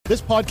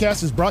This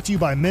podcast is brought to you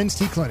by Men's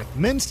T Clinic.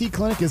 Men's T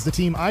Clinic is the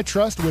team I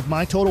trust with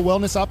my total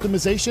wellness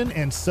optimization,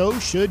 and so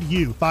should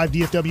you. 5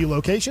 DFW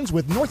locations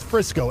with North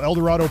Frisco, El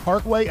Dorado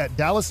Parkway at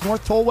Dallas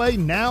North Tollway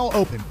now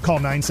open. Call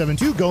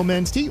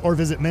 972-GO-MEN'S-T or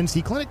visit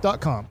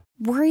mensteclinic.com.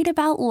 Worried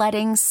about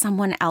letting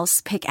someone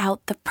else pick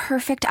out the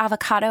perfect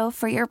avocado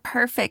for your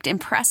perfect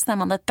impress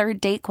them on the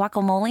third date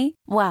guacamole?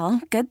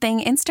 Well, good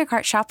thing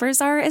Instacart shoppers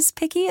are as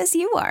picky as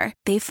you are.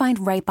 They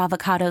find ripe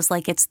avocados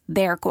like it's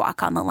their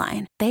guac on the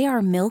line. They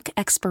are milk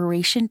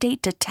expiration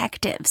date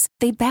detectives.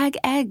 They bag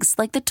eggs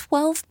like the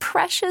 12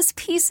 precious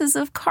pieces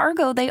of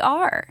cargo they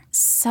are.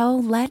 So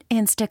let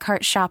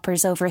Instacart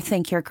shoppers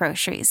overthink your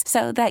groceries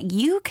so that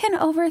you can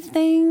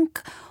overthink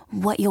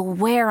what you'll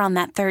wear on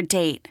that third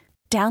date.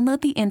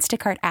 Download the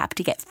Instacart app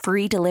to get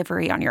free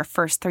delivery on your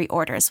first 3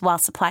 orders while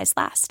supplies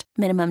last.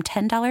 Minimum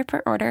 $10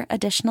 per order.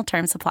 Additional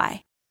terms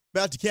apply.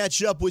 About to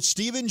catch up with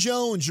Stephen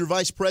Jones, your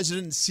Vice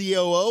President and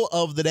COO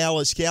of the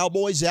Dallas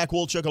Cowboys. Zach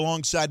Wolchuk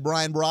alongside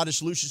Brian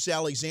Broaddus, Lucius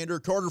Alexander,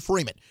 Carter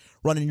Freeman,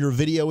 running your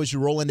video as you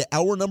roll into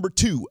hour number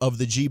 2 of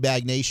the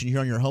G-Bag Nation here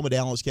on your home of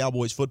Dallas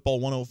Cowboys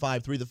football,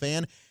 105.3 The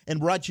Fan,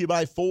 and brought to you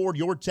by Ford,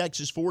 your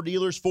Texas Ford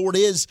dealers. Ford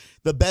is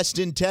the best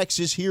in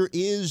Texas. Here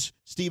is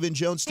Stephen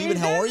Jones. Stephen,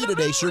 how are you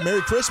today, sir? Merry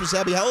Christmas.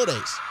 Happy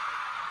holidays.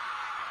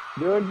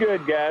 Doing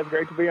good, guys.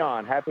 Great to be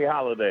on. Happy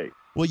holidays.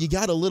 Well, you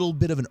got a little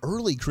bit of an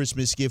early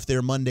Christmas gift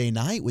there Monday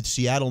night with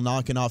Seattle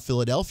knocking off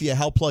Philadelphia.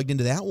 How plugged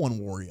into that one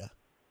were you?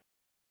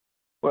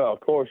 Well,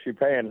 of course, you're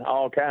paying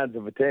all kinds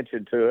of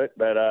attention to it,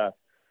 but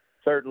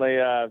certainly,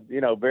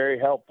 very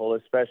helpful,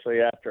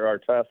 especially after our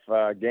tough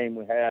game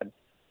we had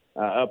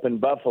up in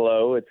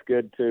Buffalo. It's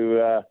good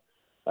to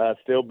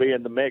still be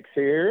in the mix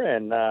here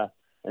and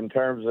in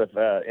terms of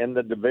in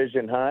the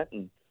division hunt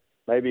and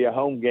maybe a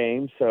home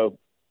game. So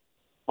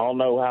all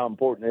know how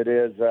important it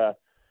is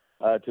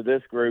to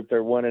this group.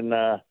 They're winning,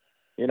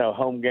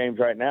 home games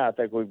right now. I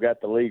think we've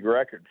got the league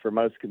record for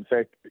most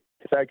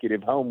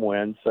consecutive home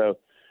wins. So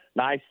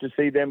nice to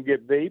see them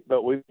get beat,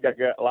 but we've got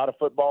a lot of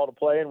football to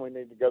play, and we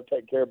need to go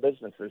take care of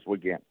business this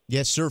weekend.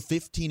 Yes, sir.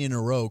 15 in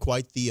a row.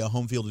 Quite the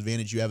home field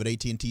advantage you have at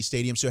AT&T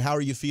Stadium. So how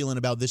are you feeling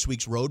about this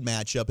week's road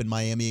matchup in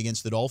Miami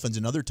against the Dolphins?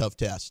 Another tough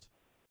test.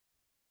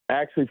 I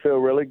actually feel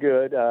really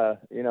good.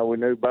 We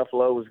knew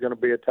Buffalo was going to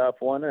be a tough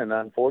one, and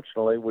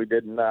unfortunately we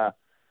didn't rise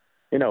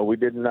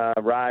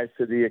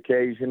to the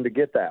occasion to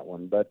get that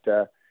one. But,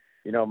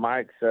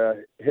 Mike's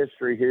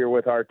history here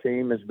with our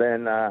team has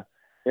been,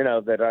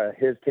 that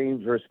his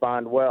teams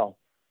respond well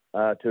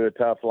to a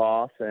tough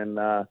loss. And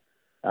I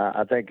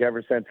think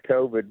ever since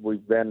COVID,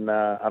 we've been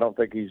I don't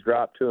think he's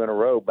dropped 2 in a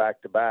row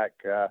back-to-back,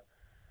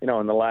 in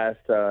the last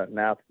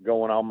now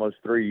going almost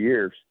 3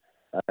 years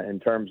in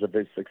terms of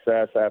his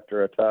success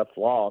after a tough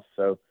loss.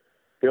 So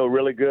feel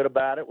really good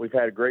about it. We've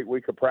had a great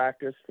week of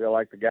practice. Feel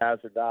like the guys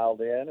are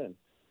dialed in and,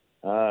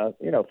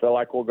 feel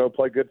like we'll go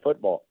play good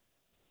football.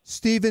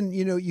 Stephen,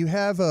 you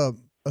have a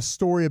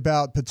story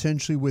about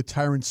potentially with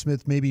Tyron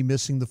Smith maybe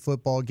missing the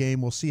football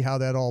game. We'll see how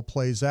that all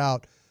plays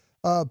out.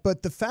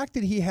 But the fact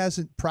that he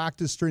hasn't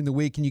practiced during the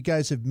week and you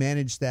guys have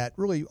managed that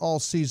really all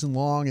season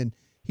long and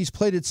he's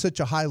played at such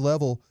a high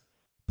level,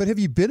 but have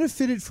you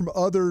benefited from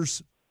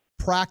others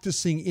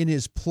practicing in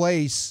his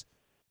place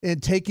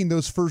and taking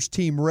those first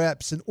team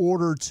reps in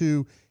order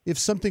to, if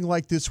something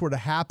like this were to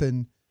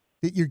happen,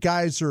 that your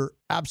guys are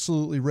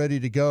absolutely ready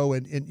to go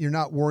and you're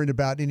not worried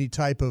about any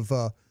type of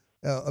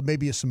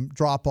maybe some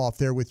drop off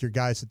there with your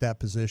guys at that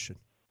position?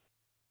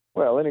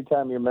 Well,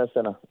 anytime you're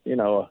missing a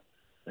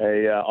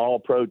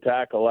all-pro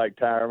tackle like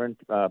Tyron,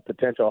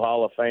 potential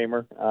Hall of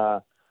Famer,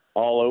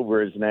 all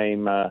over his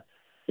name,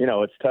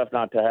 it's tough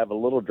not to have a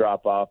little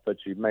drop off, but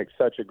you make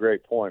such a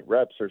great point.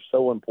 Reps are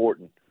so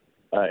important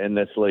in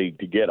this league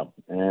to get them.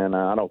 And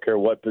I don't care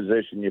what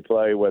position you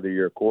play, whether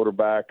you're a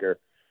quarterback or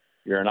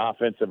you're an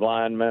offensive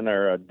lineman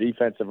or a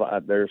defensive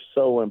line, they're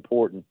so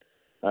important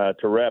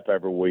to rep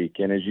every week.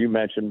 And as you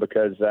mentioned,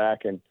 because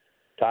Zach and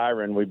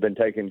Tyron, we've been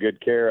taking good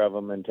care of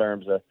them in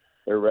terms of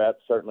their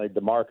reps, certainly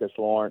Demarcus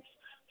Lawrence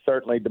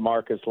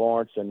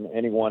and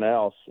anyone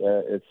else.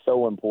 It's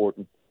so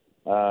important,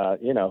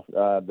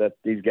 that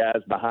these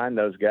guys behind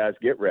those guys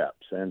get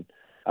reps. And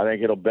I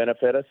think it'll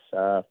benefit us.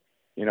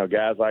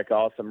 Guys like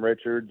Awesome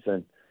Richards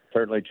and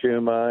certainly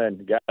Chuma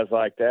and guys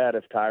like that,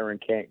 if Tyron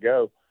can't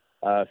go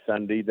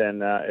Sunday,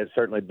 then it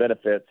certainly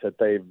benefits that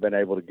they've been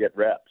able to get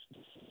reps.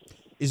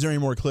 Is there any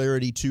more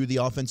clarity to the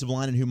offensive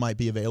line and who might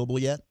be available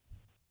yet?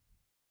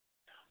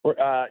 We're,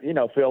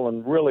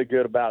 feeling really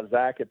good about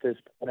Zach at this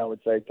point. I would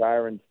say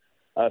Tyron's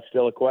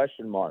still a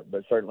question mark,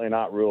 but certainly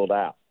not ruled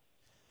out.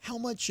 How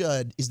much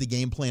is the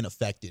game plan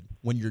affected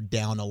when you're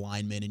down a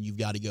lineman and you've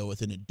got to go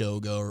with an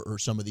Udoga or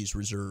some of these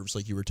reserves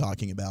like you were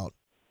talking about?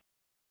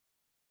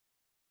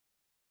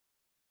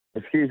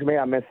 Excuse me,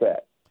 I missed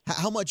that.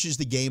 How much is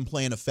the game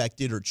plan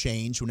affected or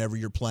changed whenever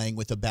you're playing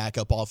with a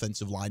backup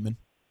offensive lineman?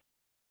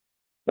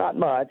 Not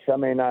much. I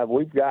mean,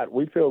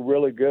 we feel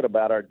really good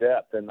about our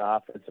depth in the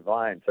offensive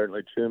line.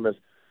 Certainly Chuma's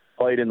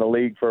played in the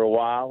league for a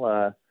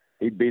while.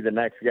 He'd be the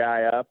next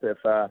guy up if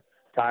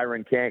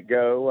Tyron can't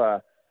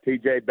go.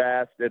 T.J.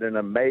 Bass did an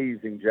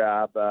amazing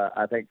job,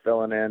 I think,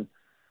 filling in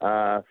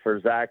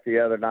for Zach the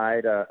other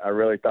night. I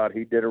really thought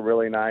he did a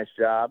really nice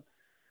job.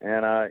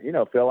 And,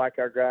 feel like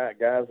our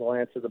guys will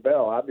answer the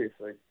bell.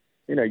 Obviously,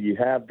 you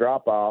have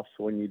drop-offs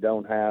when you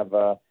don't have,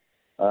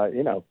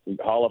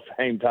 Hall of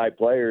Fame type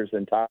players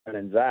in Tyron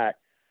and Zach.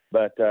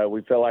 But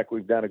we feel like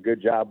we've done a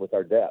good job with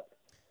our depth.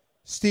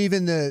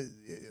 Stephen,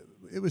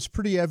 it was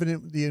pretty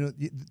evident,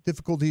 the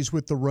difficulties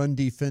with the run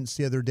defense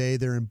the other day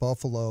there in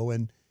Buffalo.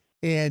 And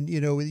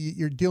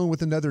you're dealing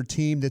with another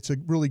team that's a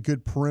really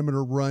good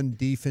perimeter run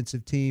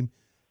defensive team.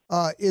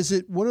 Is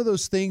it one of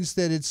those things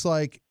that it's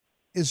like,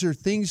 is there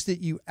things that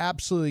you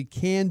absolutely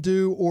can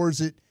do, or is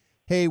it,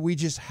 hey, we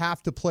just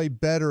have to play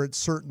better at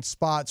certain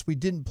spots? We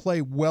didn't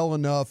play well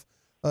enough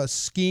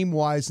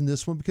scheme-wise in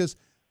this one because,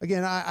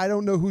 again, I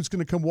don't know who's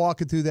going to come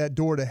walking through that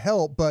door to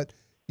help, but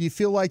do you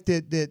feel like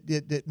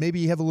that maybe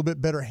you have a little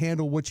bit better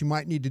handle what you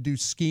might need to do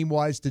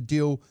scheme-wise to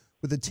deal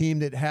with a team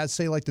that has,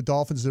 say, like the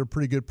Dolphins, that are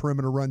pretty good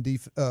perimeter run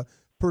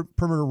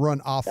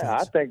offense? Yeah,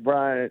 I think,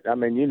 Brian,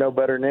 you know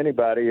better than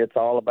anybody, it's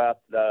all about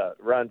the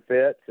run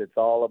fits. It's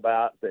all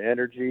about the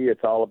energy.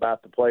 It's all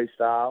about the play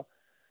style.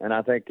 And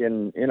I think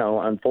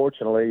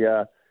unfortunately,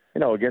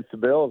 against the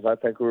Bills, I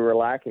think we were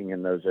lacking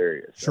in those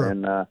areas. Sure.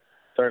 And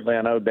certainly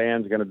I know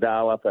Dan's going to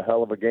dial up a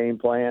hell of a game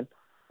plan.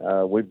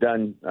 We've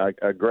done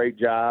a great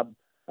job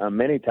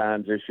many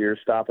times this year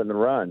stopping the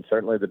run.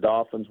 Certainly the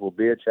Dolphins will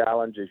be a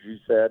challenge, as you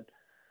said,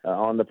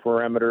 on the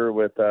perimeter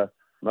with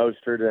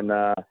Mostert and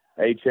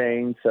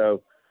A-Chain.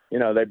 So,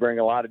 they bring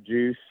a lot of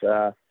juice,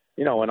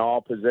 in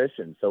all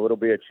positions. So it'll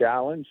be a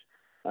challenge.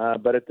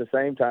 But at the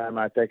same time,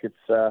 I think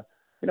it's, a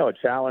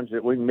challenge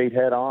that we can meet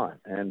head on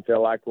and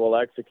feel like we'll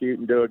execute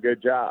and do a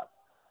good job.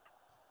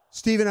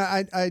 Stephen,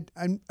 I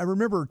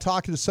remember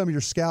talking to some of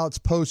your scouts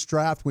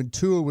post-draft when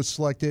Tua was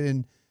selected,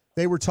 and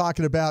they were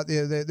talking about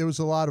there was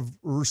a lot of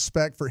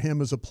respect for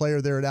him as a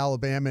player there at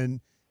Alabama and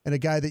a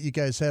guy that you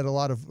guys had a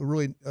lot of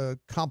really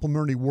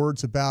complimentary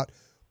words about.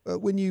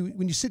 When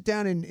you sit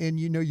down and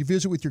you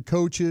visit with your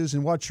coaches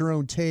and watch your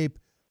own tape,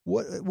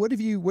 what do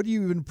you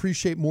even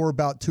appreciate more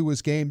about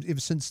Tua's game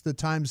since the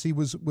times he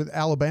was with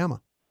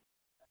Alabama?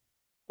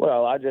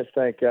 Well, I just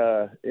think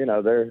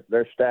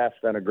their staff's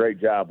done a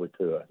great job with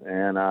Tua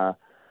and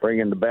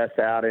bringing the best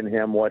out in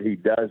him, what he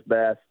does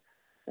best,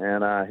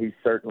 and he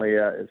certainly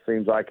it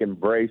seems like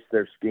embraced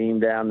their scheme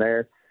down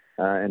there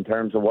in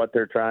terms of what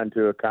they're trying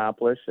to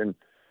accomplish. And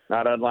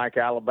not unlike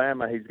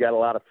Alabama, he's got a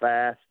lot of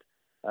fast,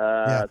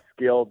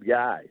 skilled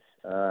guys,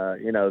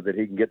 that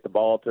he can get the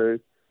ball to.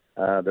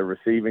 The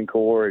receiving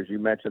core, as you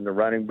mentioned, the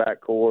running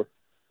back core,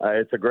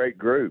 it's a great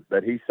group,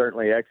 but he's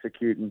certainly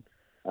executing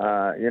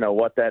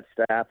what that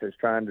staff is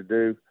trying to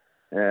do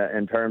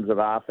in terms of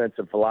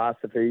offensive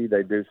philosophy.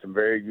 They do some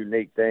very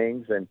unique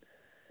things, and,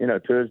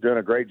 Tua's doing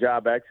a great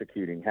job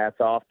executing. Hats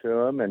off to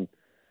him, and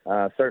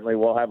certainly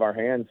we'll have our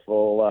hands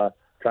full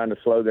trying to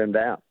slow them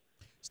down.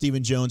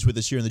 Stephen Jones with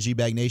us here in the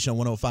G-Bag Nation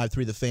on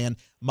 105.3 The Fan.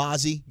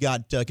 Mozzie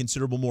got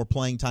considerable more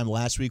playing time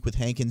last week with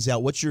Hankins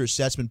out. What's your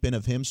assessment been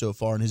of him so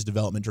far in his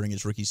development during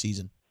his rookie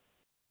season?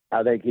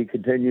 I think he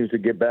continues to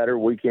get better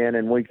week in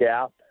and week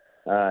out.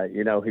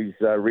 He's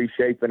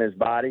reshaping his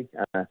body.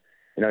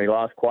 He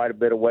lost quite a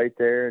bit of weight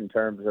there in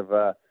terms of,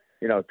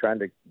 trying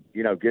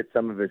to, get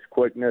some of his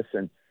quickness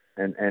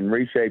and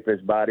reshape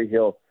his body.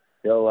 He'll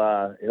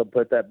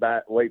put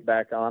that weight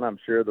back on, I'm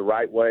sure, the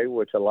right way,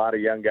 which a lot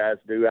of young guys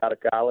do out of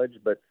college.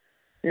 But,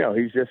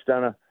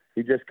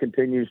 he just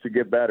continues to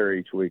get better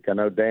each week. I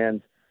know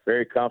Dan's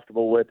very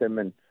comfortable with him,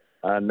 and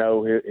I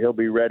know he'll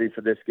be ready for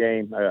this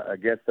game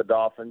against the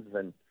Dolphins,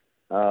 and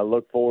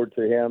look forward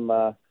to him,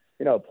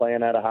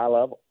 playing at a high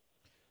level.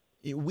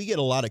 We get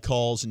a lot of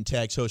calls and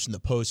texts hosting the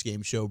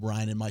post-game show,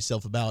 Brian and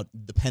myself, about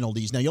the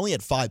penalties. Now, you only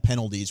had 5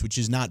 penalties, which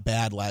is not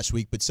bad last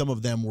week, but some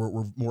of them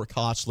were more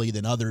costly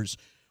than others.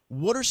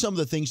 What are some of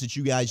the things that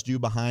you guys do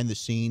behind the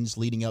scenes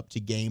leading up to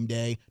game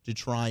day to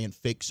try and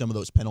fix some of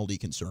those penalty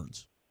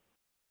concerns?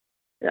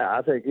 Yeah,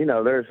 I think,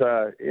 there's,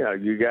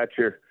 you got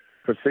your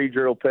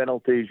procedural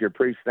penalties, your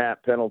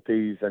pre-snap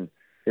penalties, and,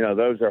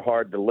 those are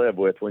hard to live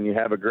with. When you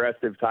have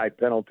aggressive-type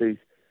penalties,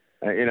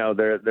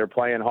 they're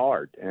playing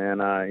hard. And,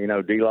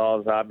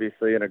 D-Law is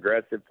obviously an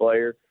aggressive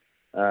player.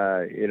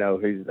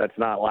 That's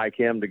not like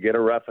him to get a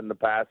roughing the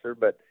passer,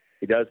 but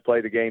he does play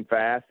the game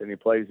fast and he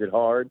plays it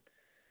hard.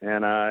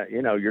 And,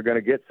 you're going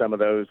to get some of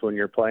those when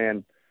you're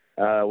playing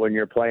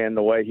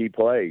the way he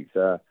plays.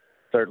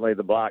 Certainly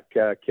the block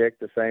kick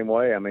the same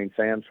way. I mean,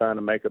 Sam's trying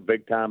to make a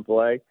big-time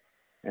play,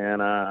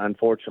 and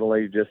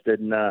unfortunately just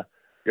didn't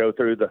go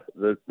through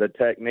the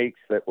techniques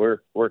that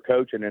we're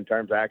coaching in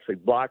terms of actually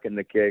blocking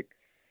the kick.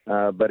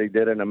 But he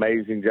did an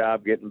amazing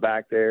job getting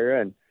back there.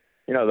 And,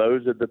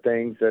 those are the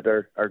things that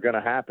are going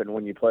to happen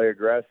when you play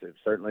aggressive.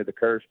 Certainly the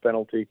curse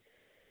penalty,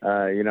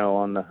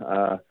 on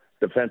the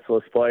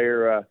defenseless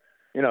player,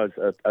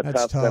 it's a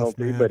tough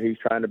penalty, man. But he's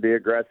trying to be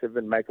aggressive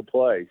and make a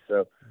play.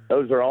 So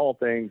those are all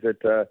things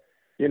that,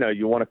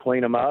 you want to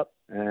clean them up.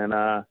 And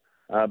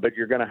but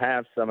you're going to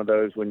have some of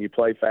those when you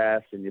play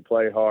fast and you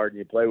play hard and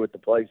you play with the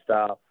play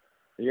style,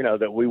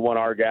 that we want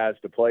our guys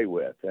to play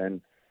with.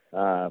 And,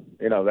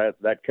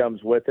 that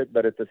comes with it.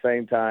 But at the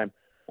same time,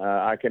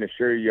 I can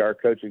assure you our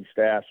coaching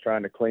staff's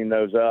trying to clean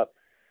those up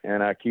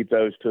and keep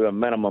those to a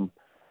minimum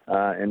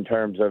in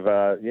terms of,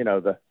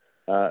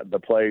 the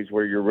plays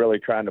where you're really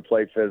trying to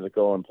play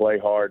physical and play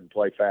hard and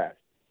play fast.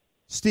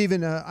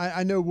 Stephen,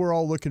 I know we're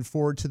all looking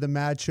forward to the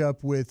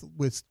matchup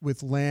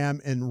with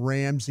Lamb and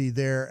Ramsey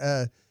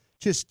there.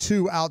 Just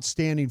two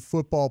outstanding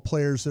football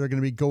players that are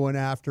going to be going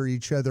after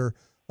each other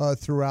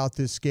throughout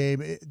this game.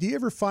 Do you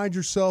ever find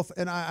yourself,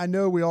 and I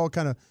know we all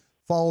kind of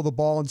follow the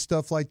ball and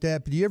stuff like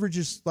that, but do you ever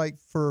just, like,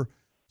 for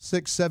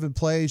 6-7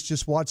 plays,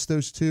 just watch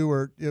those two,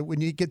 or when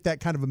you get that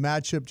kind of a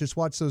matchup, just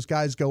watch those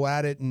guys go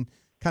at it and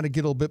kind of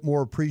get a little bit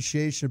more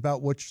appreciation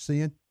about what you're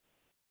seeing?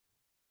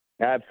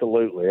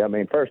 Absolutely. I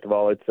mean, first of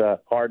all,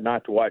 it's hard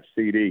not to watch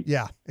CD.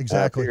 Yeah,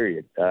 exactly.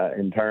 Period.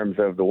 In terms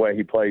of the way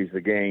he plays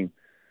the game,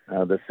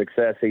 the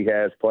success he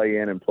has play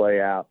in and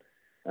play out.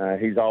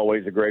 He's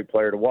always a great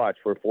player to watch.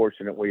 We're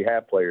fortunate we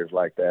have players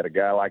like that. A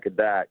guy like a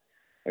Dak,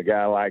 a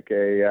guy like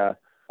a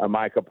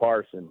Micah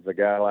Parsons, a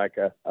guy like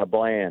a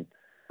Bland.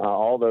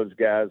 All those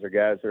guys are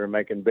guys that are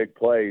making big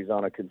plays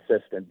on a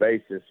consistent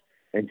basis.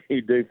 And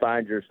you do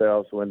find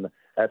yourselves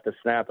at the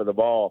snap of the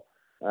ball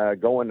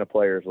going to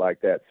players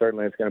like that.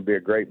 Certainly it's going to be a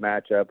great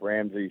matchup.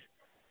 Ramsey's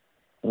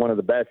one of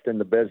the best in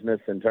the business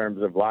in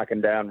terms of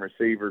locking down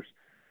receivers.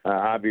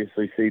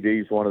 Obviously,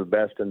 CD's one of the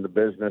best in the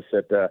business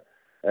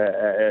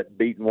at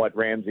beating what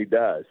Ramsey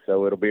does.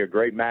 So it'll be a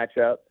great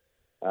matchup.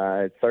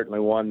 It's certainly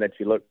one that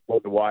you look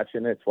forward to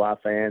watching. It's why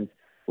fans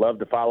love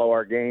to follow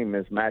our game,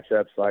 is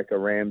matchups like a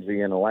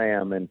Ramsey and a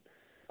Lamb. And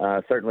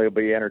certainly it'll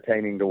be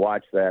entertaining to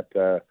watch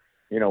that,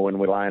 when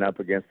we line up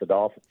against the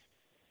Dolphins.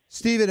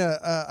 Stephen,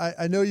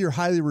 I know you're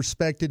highly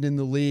respected in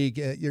the league.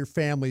 Your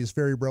family is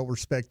very well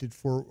respected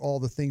for all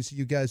the things that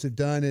you guys have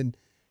done.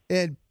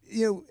 And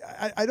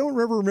I don't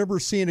remember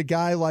seeing a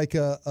guy like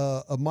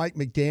a Mike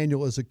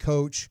McDaniel as a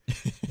coach.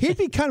 He'd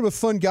be kind of a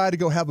fun guy to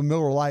go have a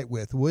Miller Lite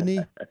with, wouldn't he?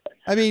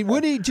 I mean,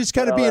 wouldn't he just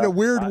kind of be in a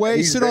weird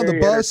way, sit on the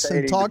bus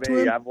and talk to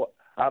him?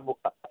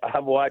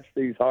 I've watched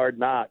these Hard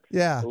Knocks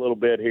a little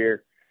bit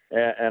here,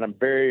 and I'm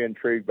very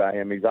intrigued by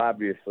him. He's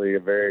obviously a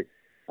very,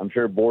 I'm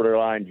sure,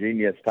 borderline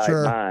genius type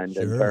mind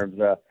in terms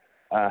of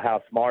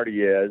how smart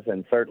he is,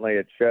 and certainly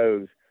it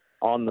shows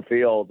on the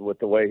field with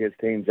the way his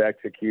team's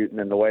executing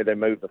and the way they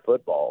move the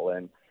football.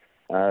 And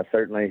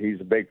certainly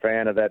he's a big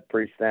fan of that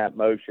pre-snap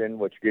motion,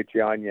 which gets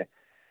you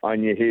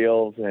on your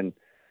heels. And,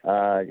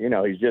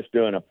 he's just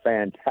doing a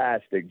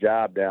fantastic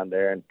job down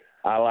there. And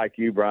I, like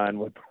you, Brian,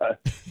 would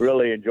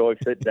really enjoy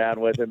sitting down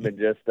with him and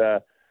just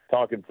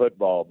talking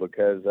football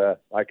because,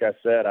 like I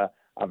said,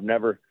 I've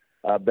never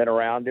been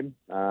around him.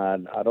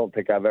 I don't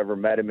think I've ever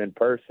met him in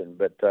person.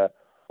 But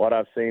what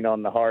I've seen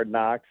on the Hard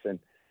Knocks and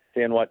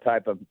seeing what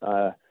type of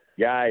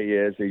guy he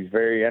is, he's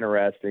very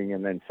interesting.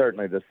 And then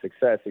certainly the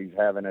success he's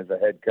having as a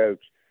head coach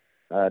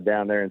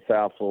down there in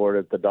South Florida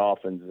at the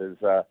Dolphins is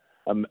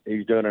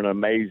he's doing an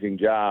amazing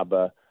job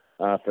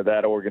for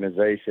that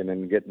organization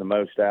and getting the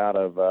most out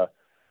of a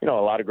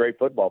lot of great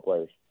football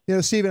players.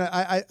 Stephen,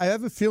 I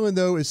have a feeling,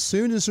 though, as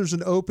soon as there's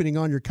an opening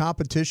on your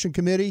competition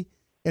committee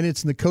and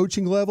it's in the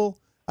coaching level,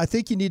 I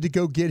think you need to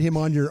go get him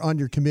on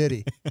your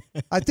committee.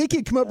 I think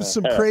he'd come up with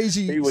some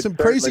crazy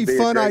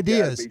fun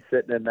ideas. He'd be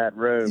sitting in that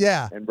room,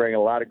 and bring a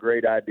lot of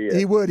great ideas.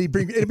 He would.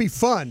 It'd be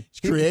fun.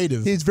 He's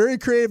creative. He's very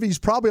creative. He's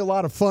probably a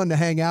lot of fun to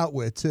hang out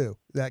with too.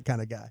 That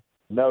kind of guy.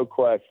 No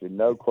question.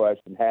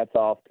 Hats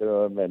off to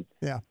him, and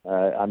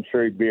I'm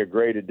sure he'd be a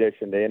great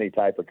addition to any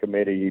type of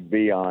committee he'd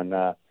be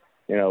on.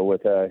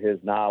 With his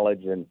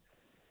knowledge and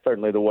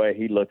certainly the way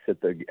he looks at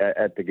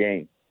the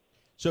game.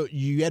 So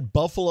you had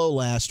Buffalo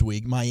last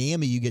week,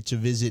 Miami you get to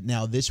visit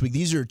now this week.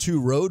 These are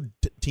two road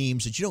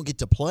teams that you don't get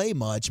to play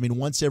much. I mean,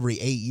 once every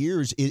 8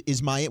 years.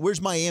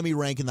 Where's Miami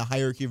rank in the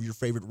hierarchy of your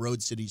favorite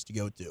road cities to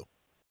go to?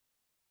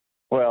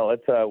 Well,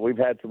 we've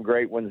had some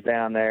great ones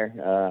down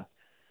there.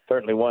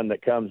 Certainly one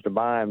that comes to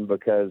mind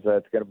because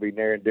it's going to be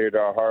near and dear to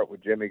our heart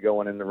with Jimmy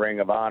going in the Ring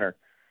of Honor.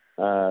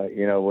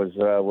 Was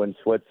when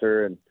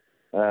Switzer and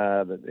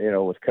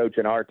was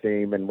coaching our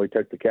team, and we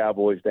took the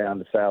Cowboys down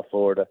to South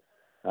Florida.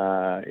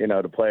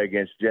 To play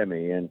against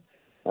Jimmy. And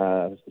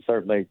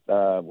certainly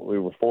we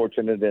were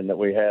fortunate in that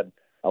we had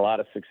a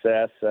lot of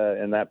success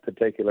in that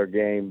particular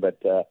game,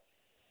 but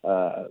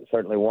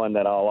certainly one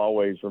that I'll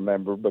always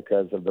remember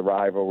because of the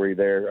rivalry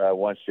there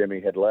once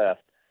Jimmy had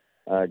left,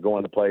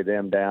 going to play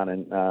them down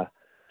in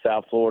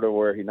South Florida,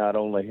 where he not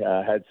only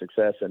had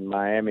success in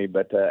Miami,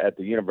 but at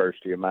the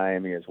University of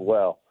Miami as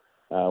well,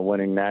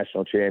 winning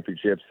national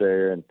championships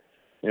there. And,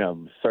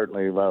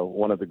 certainly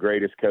one of the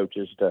greatest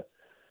coaches to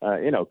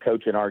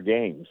coaching our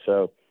game.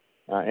 So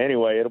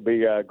anyway, it'll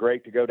be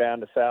great to go down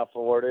to South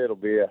Florida. It'll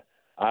be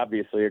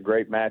obviously a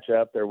great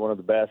matchup. They're one of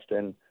the best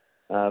in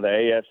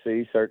the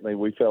AFC. Certainly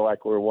we feel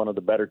like we're one of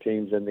the better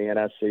teams in the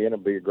NFC, and it'll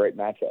be a great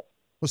matchup.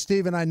 Well,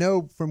 Stephen, I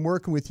know from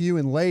working with you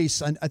and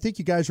Lace, I think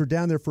you guys were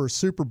down there for a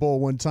Super Bowl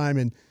one time,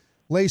 and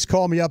Lace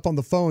called me up on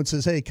the phone and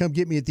says, hey, come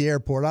get me at the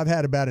airport. I've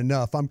had about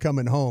enough. I'm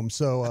coming home.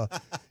 So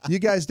you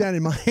guys down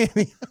in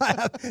Miami,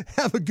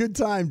 have a good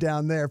time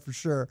down there for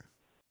sure.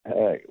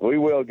 Hey, we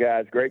will,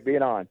 guys. Great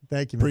being on.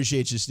 Thank you, man.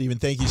 Appreciate you, Stephen.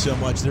 Thank you so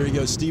much. There you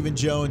go. Stephen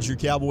Jones, your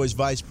Cowboys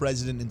Vice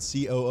President and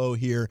COO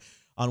here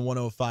on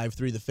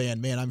 105.3 The Fan.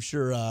 Man, I'm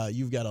sure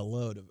you've got a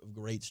load of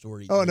great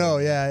stories. Oh, no,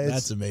 yeah.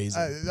 That's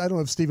amazing. I don't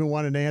know if Stephen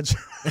wanted an answer.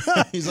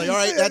 He's like, all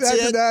right, that's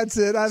it. That's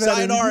it.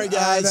 Sayonara,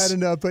 guys. I've had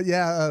enough. But,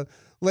 yeah,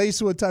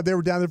 Lace, one time, they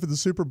were down there for the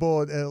Super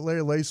Bowl. And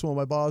Larry Lacewell,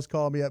 my boss,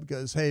 called me up and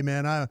goes, hey,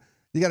 man,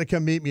 you got to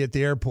come meet me at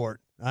the airport.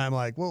 I'm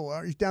like, well,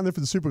 are you down there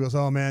for the Super Bowl? He goes,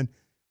 oh, man,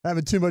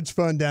 having too much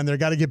fun down there.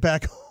 Got to get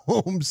back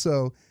home.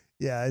 So,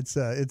 yeah, it's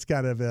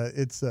kind of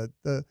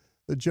the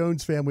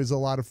Jones family is a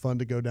lot of fun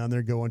to go down there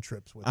and go on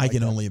trips with. I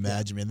can only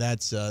imagine, man.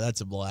 That's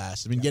a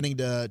blast. I mean, getting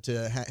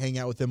to hang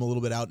out with them a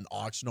little bit out in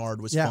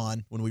Oxnard was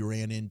fun when we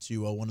ran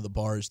into one of the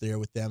bars there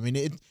with them. I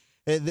mean,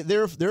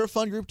 they're a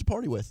fun group to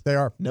party with. They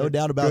are. No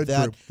doubt about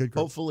that. Good group.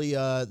 Hopefully,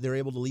 they're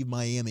able to leave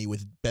Miami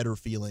with better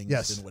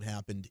feelings than what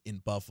happened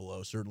in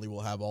Buffalo. Certainly,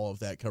 we'll have all of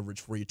that coverage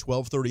for you.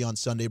 12:30 on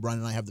Sunday. Brian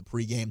and I have the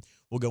pregame.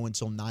 We'll go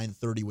until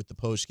 9:30 with the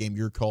postgame.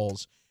 Your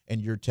calls and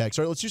your texts.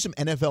 All right, let's do some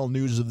NFL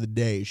news of the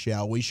day,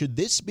 shall we? Should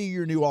this be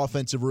your new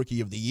offensive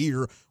rookie of the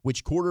year?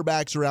 Which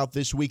quarterbacks are out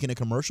this week in a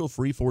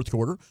commercial-free fourth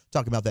quarter?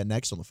 Talk about that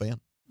next on The Fan.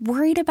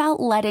 Worried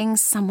about letting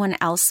someone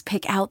else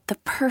pick out the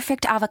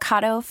perfect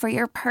avocado for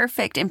your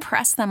perfect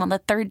impress them on the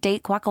third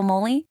date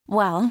guacamole?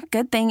 Well,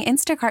 good thing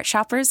Instacart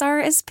shoppers are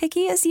as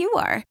picky as you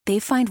are. They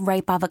find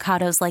ripe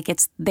avocados like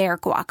it's their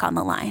guac on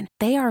the line.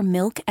 They are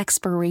milk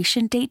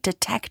expiration date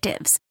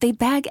detectives. They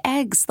bag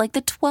eggs like the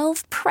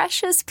 12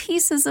 precious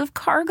pieces of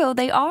cargo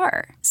they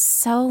are.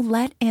 So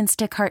let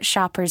Instacart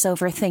shoppers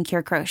overthink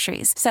your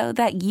groceries so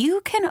that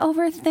you can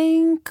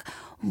overthink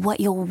what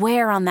you'll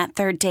wear on that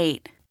third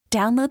date.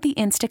 Download the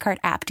Instacart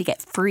app to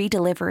get free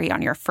delivery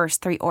on your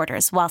first 3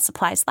 orders while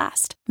supplies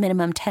last.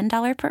 Minimum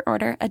 $10 per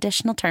order.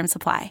 Additional terms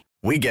apply.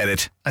 We get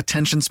it.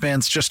 Attention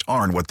spans just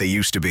aren't what they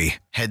used to be.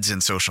 Heads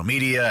in social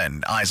media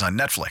and eyes on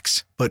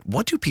Netflix. But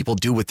what do people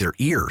do with their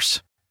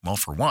ears? Well,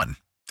 for one,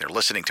 they're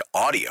listening to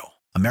audio.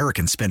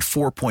 Americans spend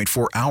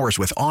 4.4 hours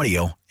with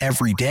audio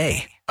every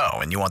day. Oh,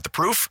 and you want the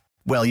proof?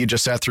 Well, you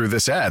just sat through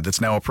this ad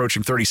that's now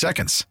approaching 30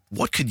 seconds.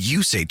 What could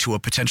you say to a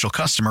potential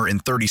customer in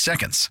 30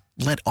 seconds?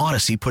 Let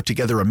Odyssey put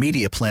together a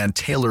media plan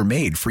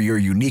tailor-made for your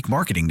unique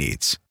marketing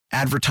needs.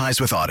 Advertise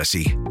with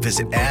Odyssey.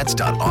 Visit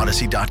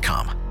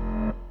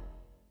ads.odyssey.com.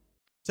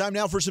 Time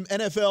now for some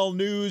NFL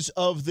news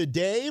of the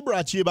day,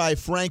 brought to you by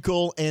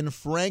Frankel and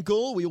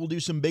Frankel. We will do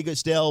some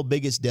biggest L,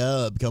 biggest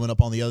dub coming up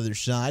on the other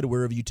side.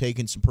 Where have you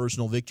taken some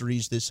personal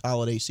victories this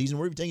holiday season?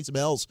 Where have you taken some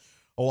L's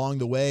along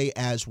the way,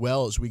 as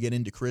well as we get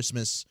into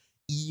Christmas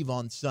Eve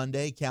on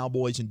Sunday,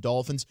 Cowboys and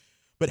Dolphins.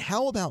 But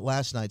how about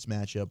last night's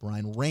matchup,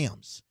 Ryan?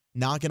 Rams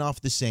knocking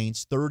off the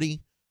Saints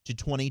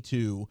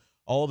 30-22.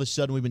 All of a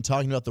sudden, we've been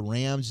talking about the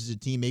Rams as a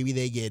team. Maybe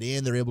they get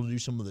in. They're able to do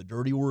some of the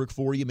dirty work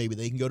for you. Maybe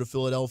they can go to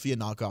Philadelphia,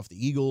 knock off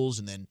the Eagles,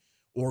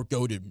 or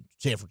go to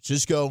San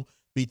Francisco,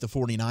 beat the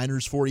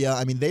 49ers for you.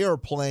 I mean, they are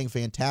playing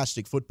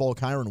fantastic football.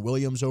 Kyron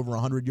Williams over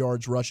 100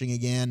 yards rushing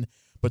again.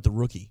 But the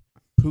rookie,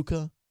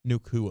 Puka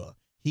Nacua,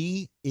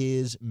 he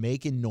is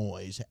making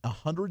noise.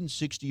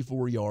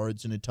 164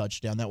 yards and a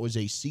touchdown. That was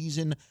a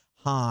season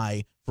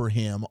high for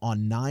him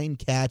on 9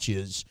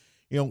 catches.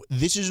 You know,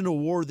 this is an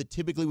award that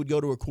typically would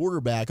go to a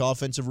quarterback.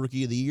 Offensive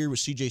Rookie of the Year with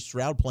C.J.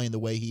 Stroud playing the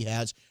way he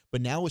has.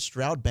 But now with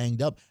Stroud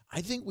banged up,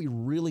 I think we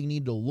really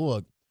need to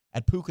look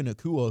at Puka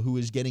Nacua, who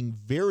is getting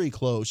very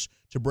close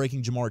to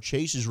breaking Jamar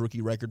Chase's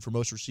rookie record for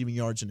most receiving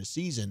yards in a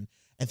season.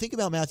 And think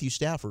about Matthew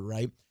Stafford,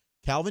 right?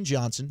 Calvin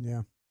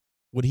Johnson,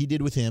 what he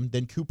did with him,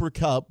 then Cooper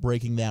Kupp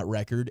breaking that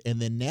record, and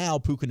then now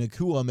Puka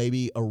Nacua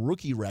maybe a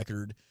rookie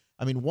record.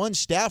 I mean,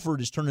 Stafford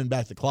is turning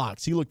back the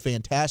clocks. He looked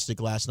fantastic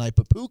last night,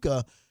 but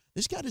Puka,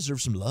 this guy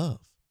deserves some love.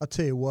 I'll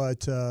tell you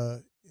what,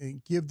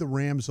 give the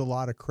Rams a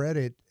lot of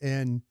credit,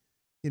 and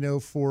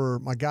for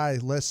my guy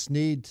Les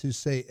Snead to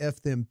say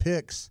 "F them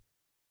picks,"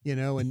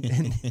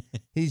 and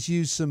he's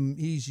used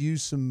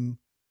some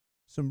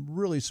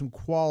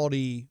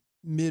quality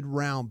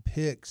mid-round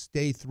picks,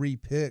 day 3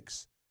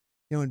 picks.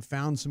 And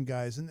found some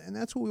guys. And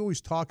that's what we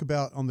always talk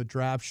about on the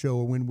draft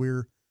show when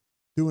we're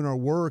doing our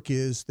work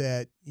is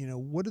that,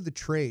 what are the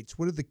traits?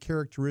 What are the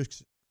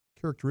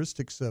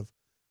characteristics of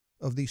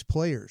these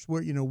players?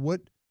 What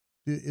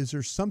is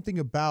there something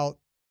about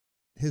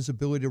his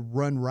ability to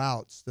run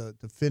routes, to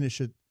finish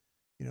it,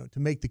 to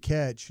make the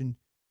catch? And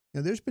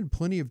there's been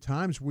plenty of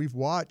times we've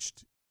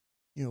watched,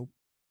 BYU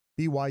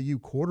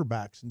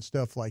quarterbacks and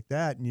stuff like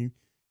that. And you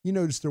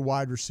notice their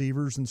wide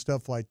receivers and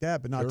stuff like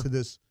that, but not to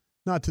this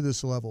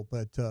level.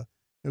 But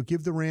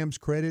give the Rams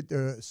credit.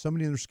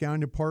 Somebody in their scouting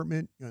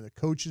department, the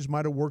coaches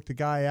might have worked the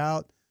guy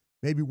out,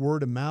 maybe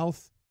word of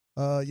mouth,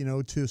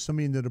 to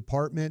somebody in the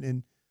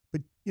department.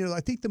 But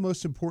I think the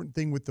most important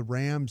thing with the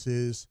Rams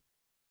is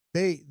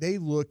they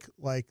look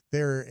like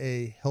they're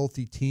a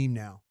healthy team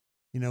now.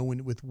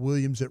 With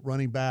Williams at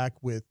running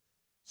back, with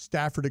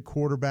Stafford at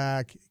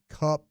quarterback.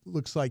 Kupp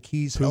looks like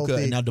he's Puka,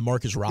 healthy. and now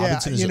DeMarcus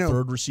Robinson is a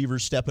third receiver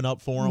stepping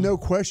up for him. No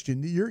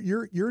question.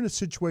 You're in a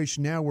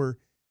situation now where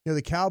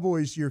the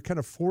Cowboys, you're kind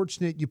of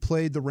fortunate you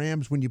played the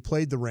Rams when you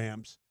played the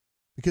Rams,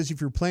 because if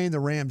you're playing the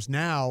Rams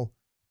now,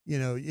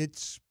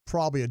 it's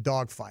probably a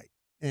dogfight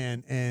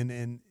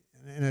and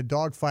a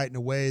dogfight in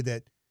a way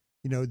that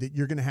that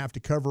you're going to have to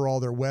cover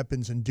all their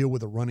weapons and deal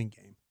with a running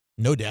game.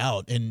 No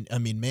doubt. And I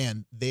mean,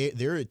 man,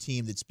 they're a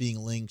team that's being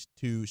linked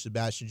to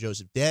Sebastian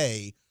Joseph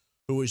Day,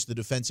 who was the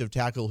defensive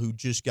tackle who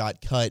just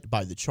got cut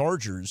by the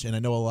Chargers. And I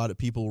know a lot of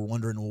people were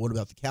wondering, well, what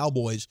about the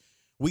Cowboys?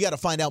 We got to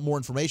find out more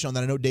information on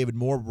that. I know David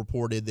Moore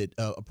reported that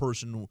a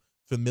person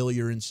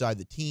familiar inside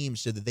the team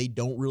said that they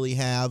don't really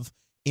have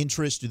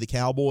interest to the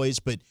Cowboys,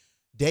 but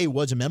Day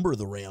was a member of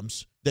the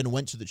Rams, then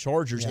went to the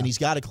Chargers, and he's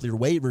got to clear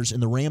waivers,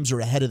 and the Rams are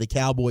ahead of the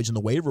Cowboys in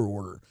the waiver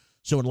order.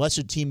 So unless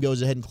a team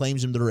goes ahead and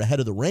claims them that are ahead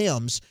of the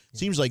Rams,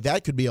 seems like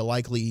that could be a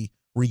likely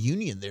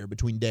reunion there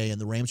between Day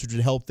and the Rams, which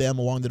would help them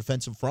along the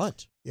defensive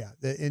front. Yeah,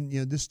 and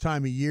this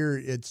time of year,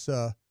 it's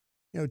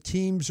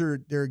teams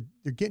they're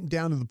getting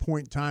down to the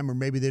point in time where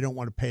maybe they don't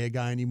want to pay a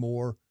guy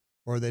anymore,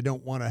 or they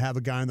don't want to have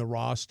a guy on the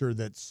roster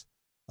that's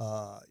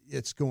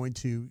it's going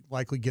to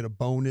likely get a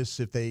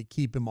bonus if they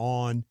keep him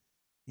on.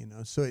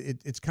 So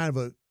it's kind of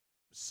a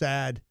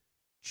sad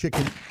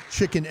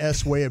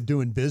chicken-esque way of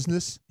doing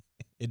business.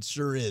 It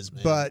sure is,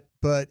 man.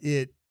 But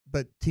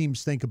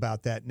teams think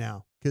about that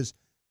now, because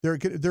they're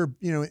at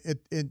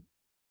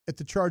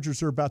the Chargers,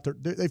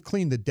 they've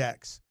cleaned the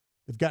decks.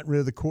 They've gotten rid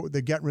of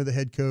the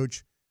head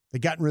coach.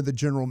 They've gotten rid of the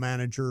general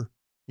manager.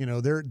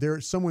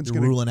 They're someone's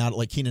going to ruling out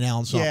like Keenan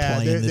Allen's not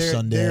playing this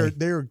Sunday.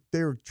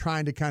 They're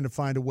trying to kind of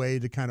find a way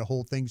to kind of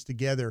hold things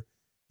together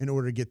in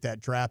order to get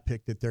that draft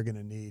pick that they're going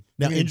to need.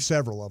 Now,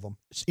 several of them.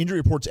 Injury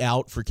reports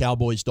out for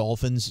Cowboys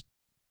Dolphins.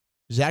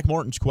 Zach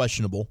Martin's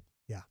questionable.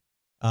 Yeah.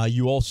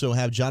 You also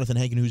have Jonathan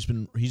Hankins,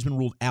 he's been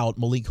ruled out.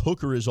 Malik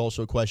Hooker is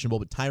also questionable,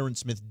 but Tyron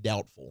Smith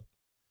doubtful.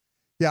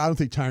 Yeah, I don't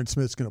think Tyron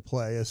Smith's going to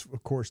play. As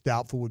of course,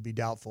 doubtful would be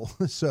doubtful.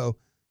 So,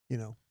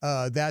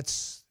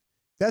 that's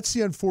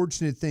the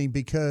unfortunate thing,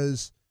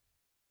 because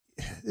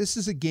this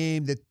is a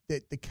game that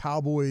the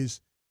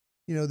Cowboys,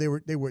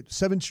 they were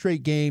 7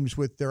 straight games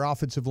with their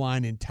offensive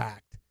line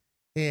intact,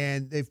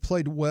 and they've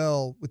played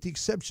well, with the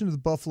exception of the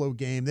Buffalo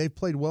game. They've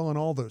played well in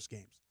all those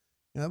games.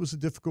 That was a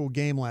difficult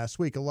game last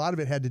week. A lot of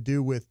it had to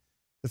do with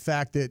the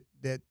fact that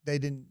they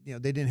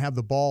didn't have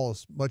the ball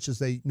as much as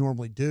they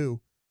normally do.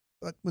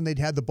 But when they'd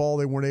had the ball,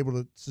 they weren't able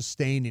to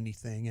sustain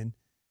anything. And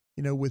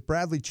with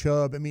Bradley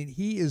Chubb, I mean,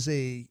 he's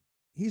a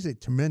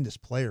tremendous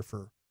player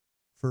for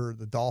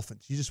the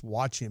Dolphins. You just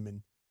watch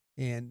him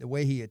and the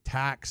way he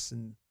attacks,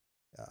 and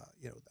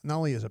not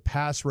only as a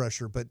pass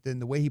rusher, but then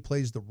the way he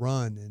plays the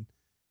run. And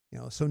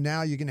so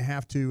now you're going to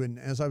have to. And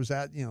as I was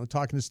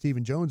talking to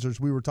Stephen Jones, as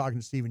we were talking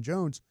to Stephen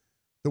Jones,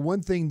 the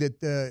one thing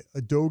that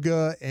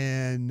Adoga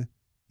and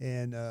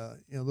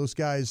those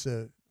guys,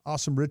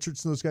 Awesome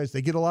Richardson, those guys,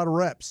 they get a lot of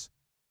reps.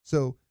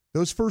 So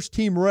those first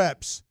team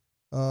reps,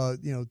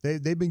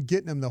 they've been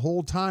getting them the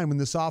whole time when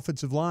this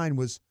offensive line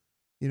was,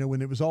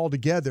 when it was all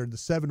together, the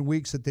 7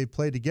 weeks that they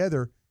played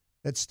together,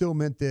 that still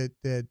meant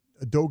that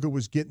Adoga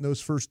was getting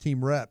those first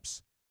team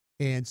reps.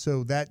 And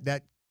so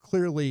that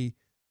clearly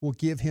will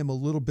give him a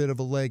little bit of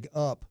a leg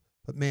up.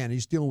 But, man,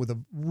 he's dealing with a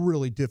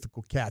really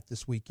difficult cat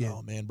this weekend.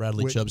 Oh, man,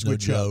 Bradley Chubb's no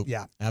joke.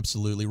 Yeah.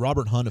 Absolutely.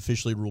 Robert Hunt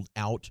officially ruled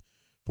out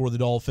for the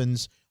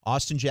Dolphins.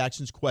 Austin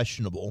Jackson's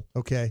questionable.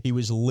 Okay. He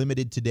was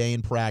limited today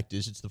in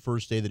practice. It's the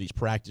first day that he's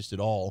practiced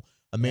at all.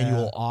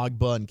 Emmanuel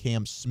Ogbah and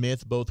Cam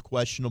Smith, both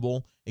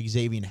questionable.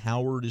 Xavier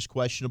Howard is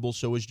questionable.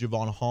 So is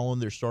Javon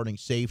Holland, their starting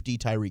safety,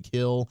 Tyreek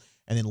Hill.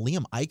 And then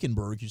Liam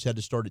Eichenberg, who's had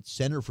to start at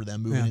center for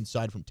them, moving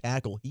inside from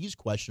tackle. He's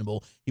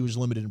questionable. He was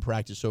limited in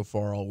practice so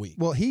far all week.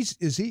 Well,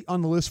 is he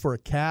on the list for a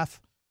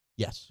calf?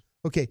 Yes.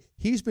 Okay.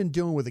 He's been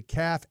dealing with a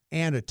calf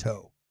and a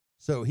toe.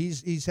 So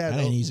he's had.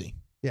 That ain't easy.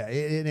 Yeah,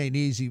 it ain't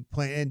easy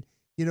playing. And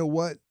you know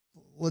what?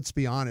 Let's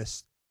be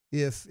honest.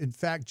 If, in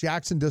fact,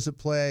 Jackson doesn't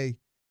play,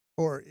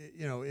 or,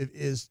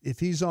 if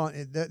he's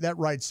on that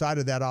right side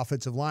of that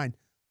offensive line,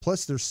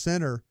 plus their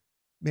center,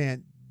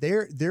 man,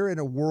 they're in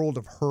a world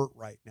of hurt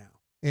right now.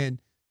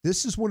 And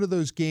this is one of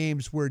those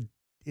games where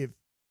if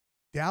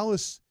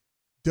Dallas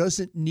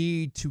doesn't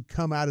need to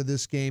come out of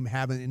this game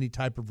having any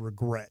type of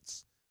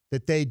regrets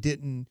that they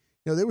didn't,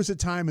 there was a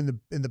time in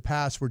the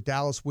past where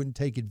Dallas wouldn't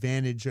take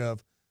advantage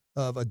of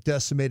a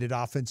decimated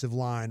offensive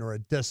line or a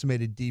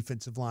decimated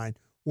defensive line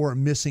or a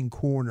missing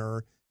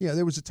corner.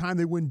 There was a time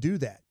they wouldn't do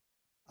that.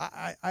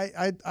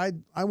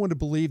 I want to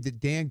believe that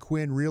Dan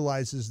Quinn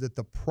realizes that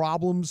the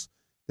problems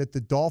that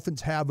the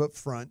Dolphins have up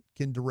front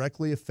can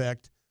directly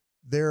affect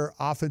their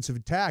offensive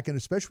attack, and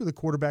especially with a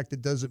quarterback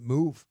that doesn't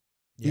move.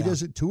 Yeah.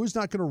 Tua's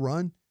not going to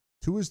run.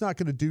 Tua's not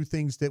going to do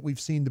things that we've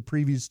seen the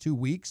previous 2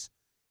 weeks.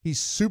 He's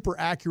super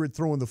accurate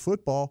throwing the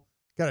football.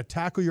 Got to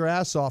tackle your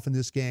ass off in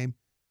this game.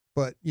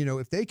 But,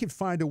 if they can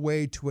find a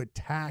way to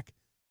attack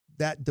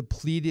that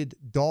depleted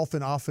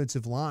Dolphin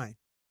offensive line,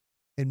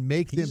 and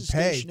make He's them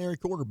a pay. Stationary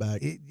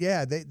quarterback.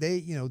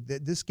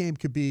 This game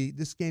could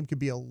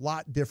be a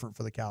lot different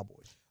for the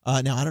Cowboys.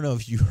 Now, I don't know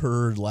if you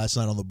heard last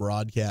night on the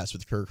broadcast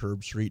with Kirk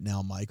Herbstreit and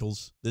Al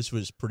Michaels. This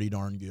was pretty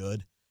darn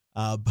good.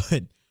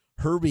 But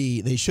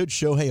Herbie, they showed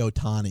Shohei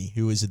Ohtani,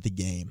 who was at the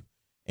game.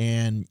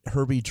 And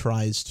Herbie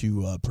tries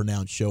to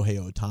pronounce Shohei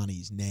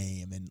Ohtani's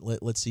name. And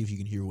let's see if you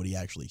can hear what he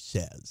actually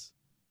says.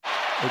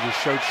 They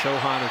just showed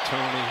Shohei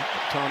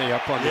Ohtani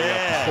up on the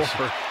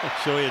board.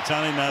 Shohei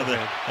Ohtani, now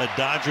a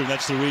Dodger.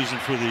 That's the reason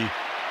for the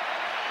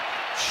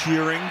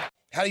cheering.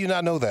 How do you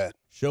not know that?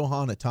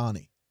 Shohei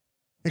Ohtani.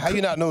 How do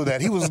you not know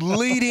that? He was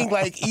leading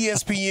like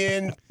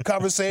ESPN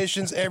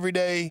conversations every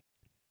day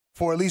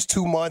for at least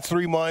 2 months,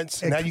 3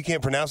 months. And now you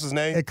can't pronounce his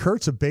name?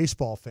 Kurt's a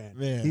baseball fan.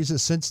 Man. He's a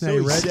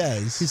Cincinnati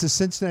Reds. He's a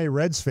Cincinnati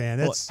Reds fan.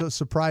 That's so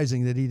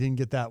surprising that he didn't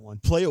get that one.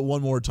 Play it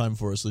one more time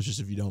for us, Lucius,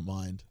 if you don't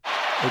mind.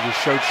 They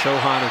just showed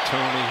Shohei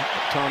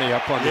Ohtani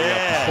up on the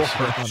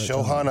board.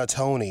 Shohei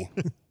Ohtani.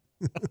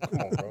 Come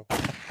on, bro.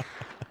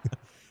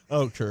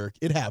 Oh, Kirk.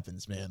 It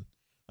happens, man.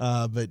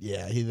 But,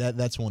 yeah,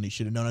 that's one he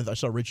should have known. I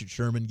saw Richard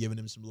Sherman giving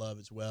him some love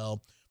as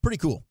well. Pretty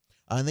cool.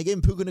 And they gave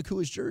him Puka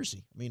Nakua's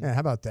jersey. I mean, how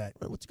about that?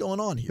 What's going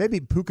on here?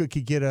 Maybe Puka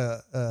could get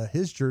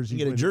his jersey.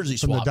 Get a jersey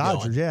from swap the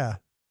Dodgers. going. Yeah.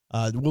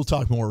 We'll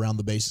talk more around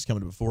the bases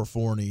coming up before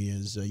Forney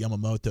is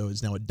Yamamoto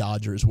is now a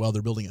Dodger as well.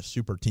 They're building a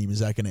super team. Is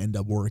that going to end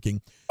up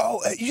working?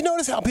 Oh, you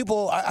notice how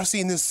I've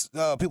seen this,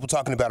 people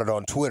talking about it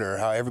on Twitter,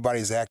 how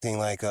everybody's acting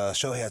like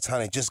Shohei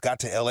Ohtani just got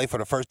to L.A. for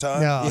the first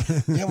time.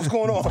 Yeah, what's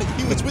going on?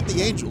 He was with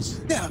the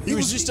Angels. Yeah. He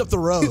was just up the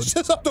road. He was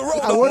just up the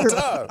road the whole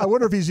time. I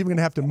wonder if he's even going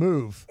to have to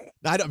move.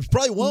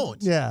 Probably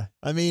won't. Yeah.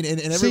 I mean,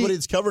 and everybody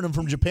that's covering him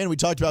from Japan, we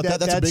talked about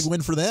that. That's a big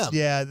win for them.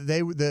 Yeah,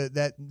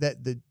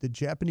 the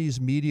Japanese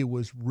media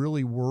was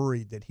really worried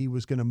that he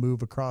was going to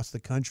move across the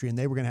country and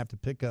they were going to have to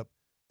pick up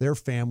their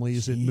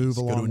families and move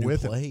along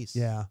with him.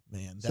 Yeah.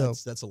 Man,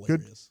 that's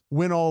hilarious. Good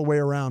win all the way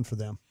around for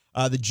them.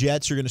 The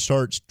Jets are going to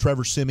start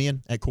Trevor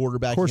Siemian at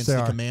quarterback against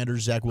the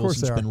Commanders. Zach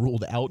Wilson's been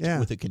ruled out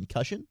with a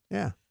concussion.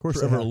 Yeah, of course.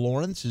 Trevor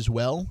Lawrence as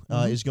well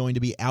is going to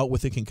be out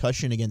with a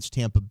concussion against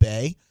Tampa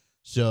Bay.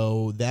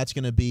 So that's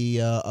going to be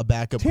a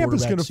backup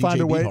Tampa's quarterback. Going to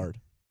find a way. Hard.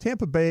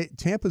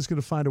 Tampa's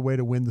going to find a way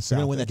to win the South.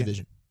 They're going to win that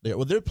division.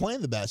 They're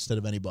playing the best out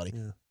of anybody.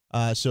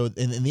 Yeah. So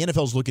the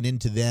NFL's looking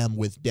into them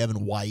with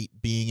Devin White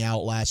being out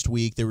last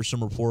week. There were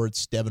some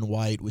reports Devin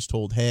White was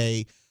told,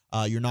 hey,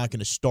 you're not going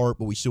to start,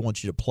 but we still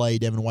want you to play.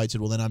 Devin White said,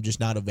 well, then I'm just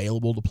not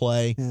available to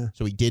play. Yeah.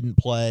 So he didn't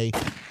play.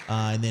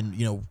 And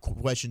then,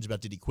 questions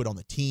about did he quit on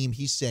the team.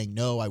 He's saying,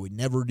 no, I would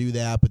never do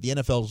that. But the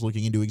NFL is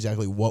looking into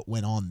exactly what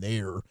went on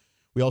there.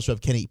 We also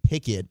have Kenny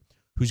Pickett,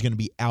 who's going to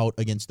be out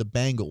against the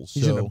Bengals.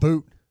 He's in a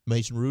boot.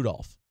 Mason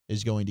Rudolph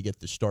is going to get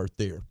the start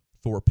there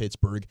for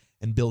Pittsburgh.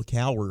 And Bill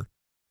Cowher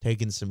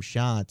taking some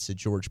shots at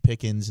George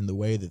Pickens and the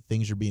way that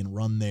things are being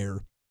run there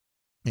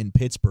in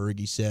Pittsburgh.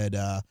 He said,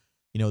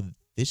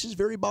 this is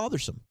very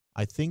bothersome.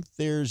 I think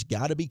there's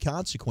got to be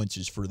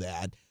consequences for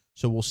that.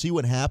 So we'll see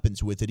what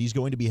happens with it. He's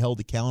going to be held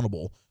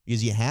accountable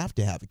because you have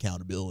to have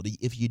accountability.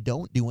 If you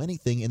don't do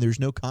anything and there's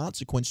no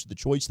consequence to the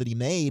choice that he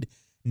made,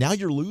 now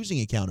you're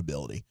losing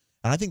accountability.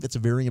 And I think that's a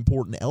very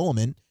important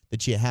element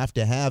that you have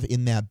to have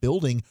in that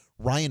building.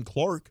 Ryan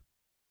Clark,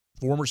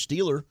 former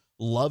Steeler,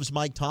 loves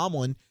Mike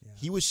Tomlin. Yeah.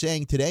 He was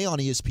saying today on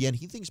ESPN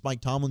he thinks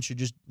Mike Tomlin should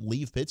just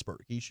leave Pittsburgh.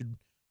 He should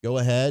go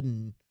ahead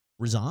and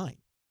resign.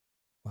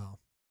 Wow.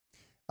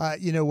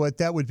 You know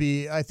what? I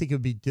think it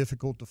would be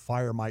difficult to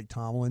fire Mike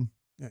Tomlin.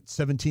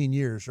 17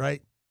 years,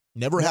 right?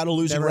 Never had a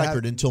losing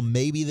record until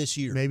maybe this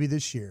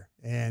year.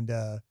 And,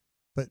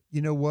 but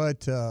you know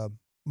what?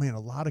 Man, a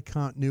lot of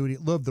continuity.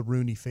 Love the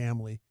Rooney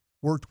family.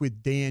 Worked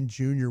with Dan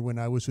Jr. when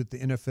I was with the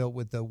NFL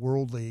with the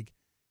World League.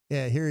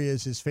 Yeah, here he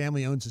is. His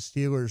family owns the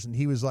Steelers, and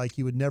he was like,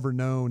 he would never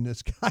known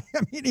this guy.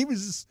 I mean,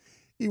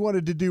 he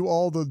wanted to do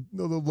all the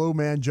low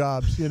man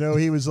jobs.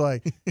 He was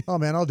like, oh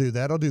man, I'll do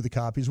that. I'll do the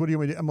copies. What do you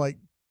want me to do? I'm like,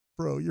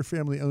 bro, your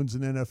family owns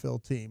an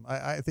NFL team.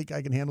 I think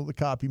I can handle the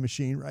copy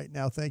machine right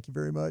now. Thank you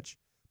very much.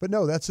 But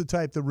no, that's the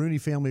type. The Rooney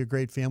family, a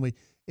great family.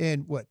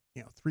 And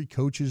 3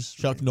 coaches.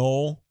 Chuck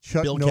Noll,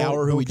 Bill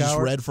Cowher, who we just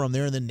read from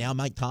there, and then now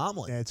Mike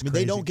Tomlin. Yeah,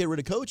 they don't get rid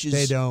of coaches.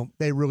 They don't.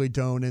 They really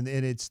don't. And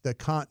it's the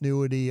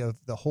continuity of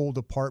the whole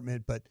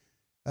department. But,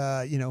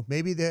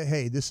 maybe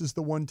this is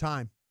the one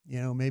time.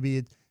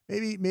 Maybe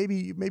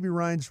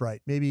Ryan's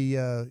right. Maybe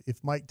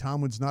if Mike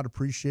Tomlin's not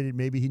appreciated,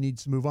 maybe he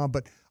needs to move on.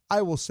 But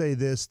I will say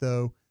this,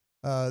 though.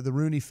 The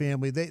Rooney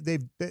family,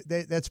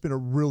 that's been a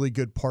really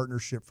good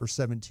partnership for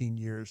 17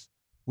 years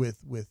with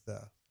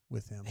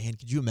him. Man,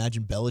 could you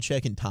imagine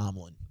Belichick and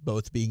Tomlin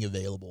both being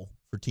available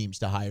for teams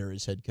to hire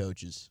as head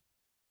coaches?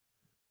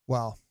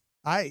 Wow.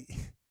 I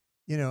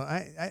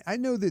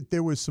know that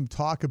there was some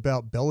talk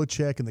about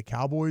Belichick and the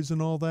Cowboys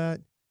and all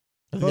that.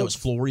 I think that was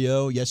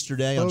Florio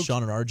yesterday on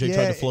Sean and RJ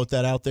tried to float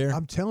that out there.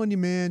 I'm telling you,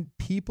 man,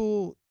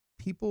 people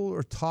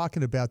are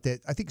talking about that.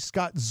 I think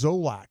Scott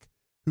Zolak,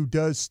 who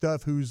does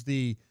stuff, who's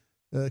the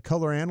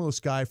color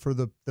analyst guy for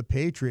the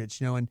Patriots,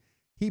 and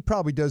he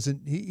probably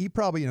doesn't. He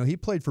probably he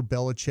played for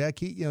Belichick.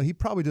 He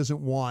probably doesn't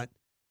want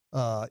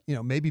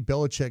maybe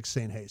Belichick's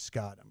saying, "Hey,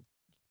 Scott, I'm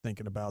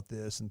thinking about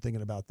this and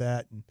thinking about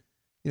that," and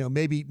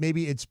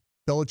maybe it's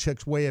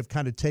Belichick's way of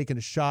kind of taking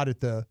a shot at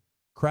the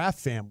Kraft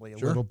family a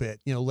little bit,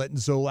 letting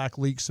Zolak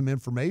leak some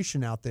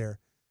information out there.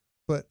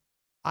 But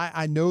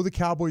I know the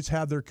Cowboys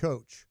have their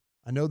coach.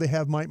 I know they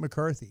have Mike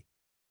McCarthy.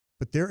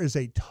 But there is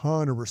a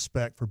ton of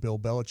respect for Bill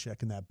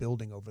Belichick in that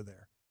building over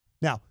there.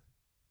 Now,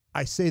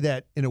 I say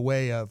that in a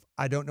way of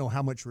I don't know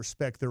how much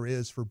respect there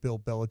is for Bill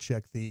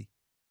Belichick, the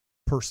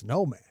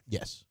personnel man.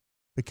 Yes.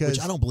 Because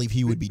which I don't believe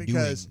he would be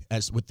doing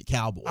as with the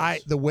Cowboys.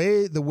 The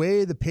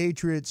way the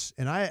Patriots,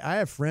 and I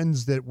have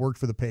friends that worked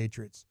for the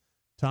Patriots.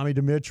 Tommy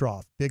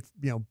Dimitroff, big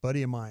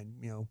buddy of mine.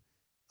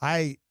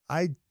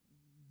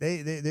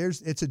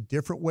 It's a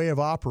different way of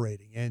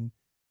operating, and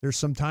there's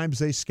sometimes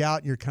they scout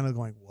and you're kind of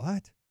going,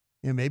 what?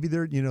 Maybe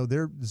they're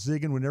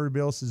zigging when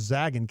everybody else is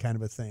zagging, kind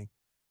of a thing.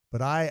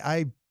 But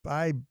I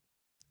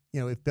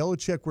if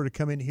Belichick were to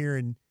come in here,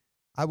 and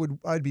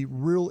I'd be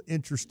real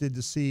interested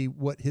to see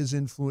what his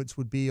influence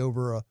would be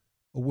over a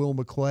Will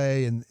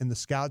McClay and the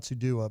scouts who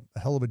do a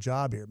hell of a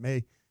job here.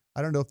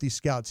 I don't know if these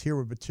scouts here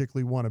would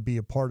particularly want to be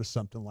a part of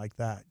something like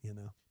that,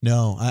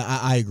 No,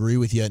 I agree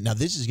with you. Now,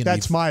 this is going to be...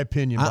 That's my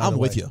opinion, I'm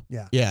with you.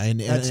 Yeah. Yeah, and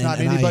that's not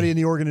anybody in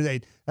the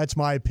organization. That's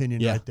my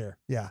opinion right there.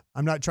 Yeah.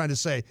 I'm not trying to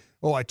say,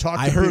 I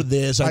heard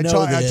this, I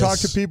know this. I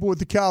talked to people with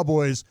the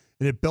Cowboys,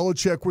 and if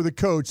Belichick were the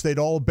coach, they'd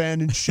all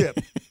abandon ship.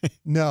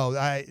 No,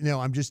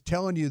 I'm just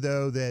telling you,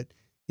 though, that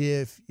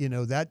if,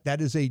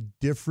 that is a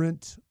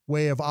different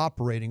way of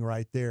operating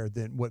right there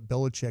than what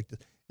Belichick does,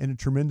 and a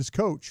tremendous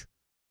coach.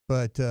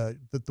 But the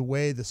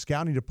way the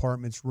scouting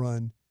departments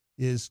run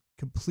is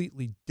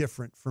completely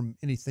different from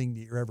anything that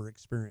you're ever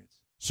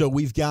experienced. So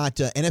we've got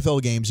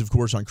NFL games, of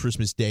course, on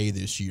Christmas Day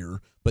this year.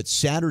 But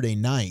Saturday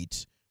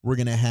night, we're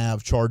going to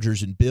have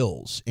Chargers and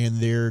Bills. And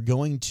they're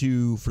going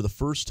to, for the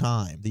first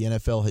time, the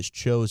NFL has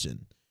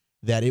chosen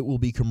that it will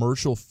be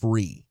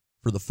commercial-free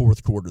for the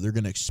fourth quarter. They're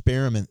going to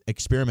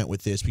experiment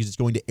with this because it's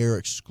going to air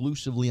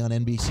exclusively on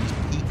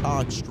NBC's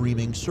Peacock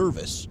streaming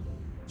service.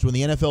 So when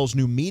the NFL's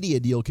new media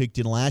deal kicked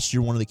in last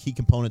year, one of the key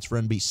components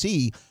for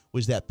NBC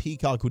was that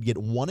Peacock would get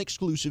one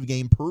exclusive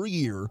game per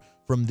year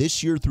from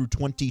this year through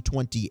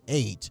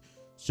 2028.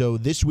 So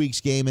this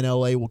week's game in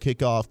LA will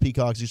kick off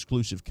Peacock's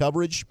exclusive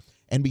coverage.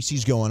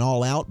 NBC's going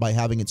all out by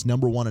having its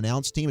number one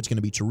announced team. It's going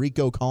to be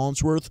Tirico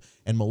Collinsworth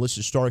and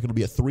Melissa Stark. It'll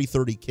be a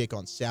 3:30 kick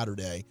on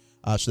Saturday.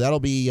 So that'll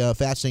be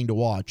fascinating to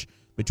watch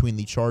between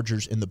the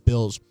Chargers and the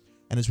Bills.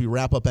 And as we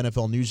wrap up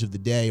NFL news of the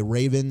day,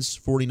 Ravens,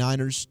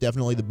 49ers,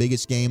 definitely the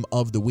biggest game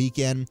of the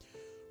weekend.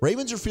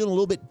 Ravens are feeling a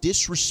little bit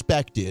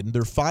disrespected.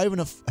 They're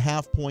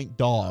 5.5-point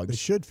dogs. They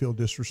should feel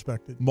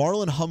disrespected.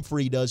 Marlon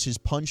Humphrey does his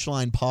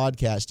Punchline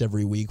podcast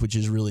every week, which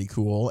is really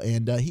cool.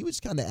 And he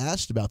was kind of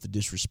asked about the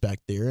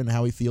disrespect there and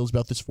how he feels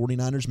about this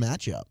 49ers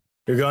matchup.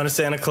 You're going to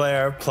Santa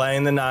Clara,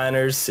 playing the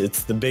Niners.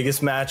 It's the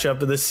biggest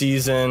matchup of the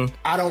season.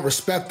 I don't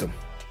respect them.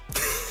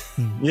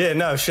 Yeah,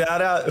 no,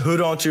 shout out. Who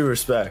don't you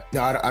respect?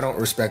 No, I don't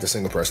respect a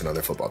single person on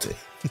their football team.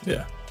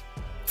 Yeah.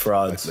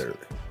 Frauds. Like,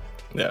 literally.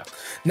 Yeah.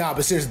 No,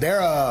 but seriously,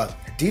 their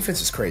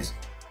defense is crazy.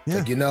 Yeah.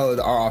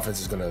 Like, our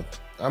offense is going to,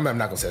 I'm not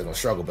going to say they're going to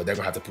struggle, but they're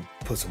going to have to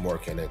put some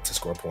work in it to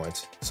score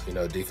points. So,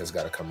 the defense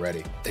got to come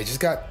ready. They just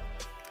got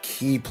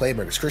key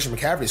playmakers. Christian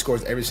McCaffrey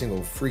scores every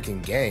single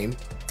freaking game.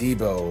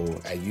 Debo,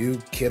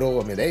 Ayuk,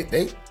 Kittle. I mean,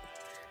 they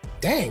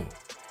dang.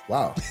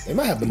 Wow. They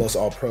might have the most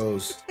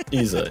all-pros.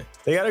 Easily.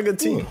 They got a good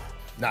team.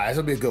 Nah, this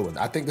will be a good one.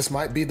 I think this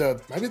might be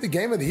the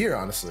game of the year,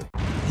 honestly.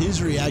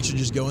 His reaction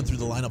just going through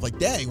the lineup like,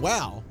 dang,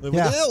 wow.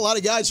 Yeah. There are a lot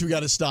of guys who got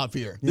to stop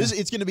here. Yeah.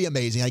 It's going to be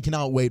amazing. I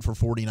cannot wait for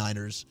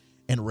 49ers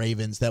and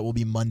Ravens. That will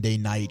be Monday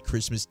night,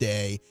 Christmas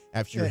Day,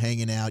 after you're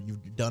hanging out.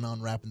 You've done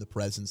unwrapping the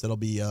presents. That'll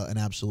be an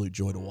absolute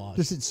joy to watch.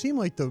 Does it seem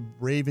like the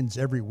Ravens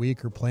every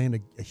week are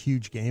playing a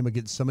huge game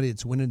against somebody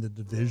that's winning the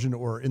division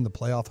or in the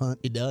playoff hunt?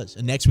 It does.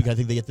 And next week, I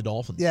think they get the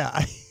Dolphins.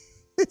 Yeah,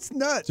 it's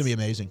nuts. It's going to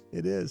be amazing.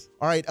 It is.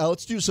 All right,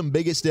 let's do some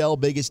biggest L,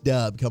 biggest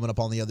dub coming up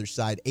on the other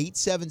side.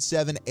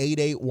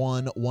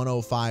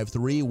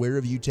 877-881-1053. Where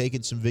have you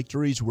taken some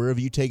victories? Where have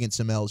you taken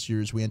some L's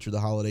here as we enter the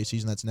holiday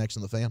season? That's next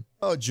on The Fan.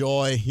 Oh,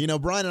 joy.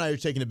 Brian and I are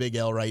taking a big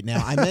L right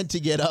now. I meant to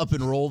get up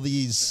and roll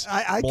these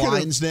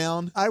blinds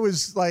down. I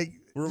was like...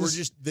 We're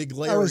just the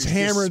glare. I was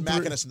hammered,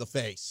 smacking us in the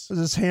face. I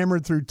was just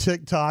hammered through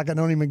TikTok. I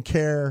don't even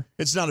care.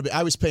 It's not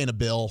I was paying a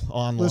bill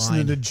online.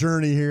 Listening to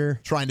Journey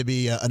here. Trying to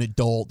be an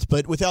adult.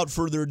 But without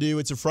further ado,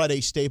 it's a Friday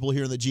staple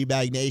here in the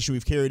G-Bag Nation.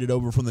 We've carried it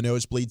over from the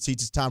nosebleed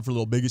seats. It's time for a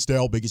little biggest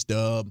L, biggest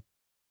dub.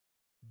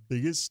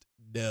 Biggest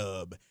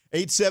dub.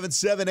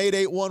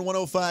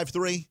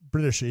 877-881-1053.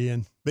 British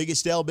Ian.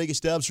 Biggest L,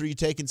 biggest dubs. Are you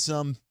taking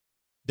some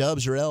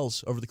dubs or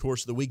L's over the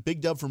course of the week?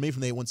 Big dub for me from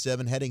the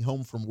 817, heading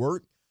home from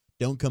work.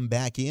 Don't come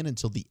back in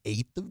until the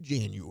 8th of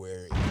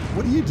January.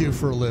 What do you do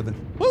for a living?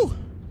 Woo!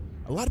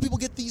 A lot of people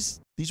get these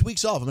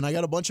weeks off. I mean, I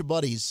got a bunch of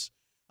buddies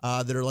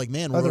that are like,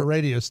 man, other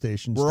radio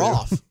stations. We're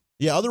off.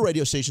 Yeah, other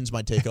radio stations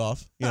might take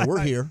off.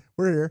 We're here.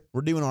 We're here.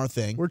 We're doing our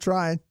thing. We're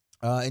trying.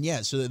 And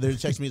so they're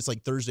texting me. It's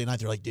like Thursday night.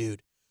 They're like,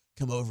 dude,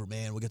 come over,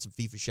 man. We got some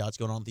FIFA shots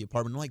going on at the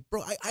apartment. I'm like,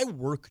 bro, I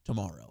work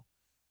tomorrow.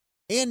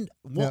 And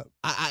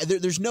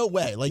there's no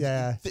way. Like,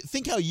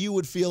 think how you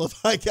would feel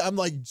if I'm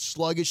like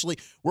sluggishly.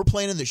 We're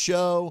planning the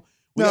show.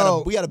 We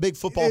got a big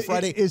football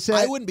Friday.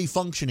 I wouldn't be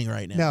functioning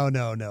right now.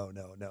 No.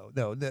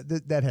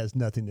 That has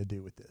nothing to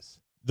do with this.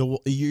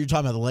 You're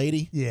talking about the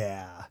lady?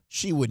 Yeah.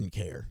 She wouldn't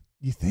care.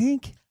 You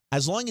think?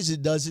 As long as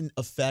it doesn't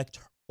affect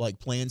like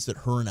plans that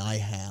her and I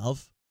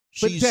have,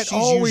 she's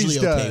usually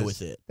okay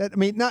with it.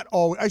 Not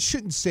always. I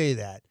shouldn't say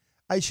that.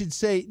 I should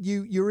say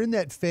you're in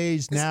that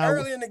phase now. It's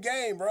early in the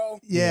game, bro.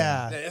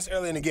 Yeah. It's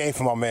early in the game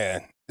for my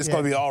man. It's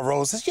going to be all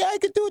roses. Yeah, you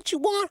can do what you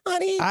want,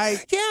 honey.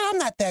 I'm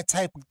not that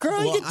type of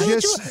girl. You can do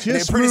what you want. And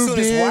then pretty soon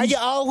it's why you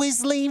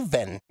always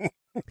leaving.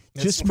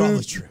 Just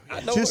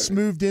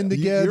moved in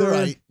together.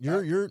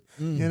 You're right.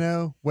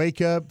 You're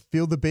wake up,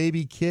 feel the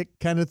baby kick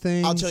kind of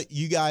thing. I'll tell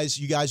you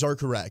guys are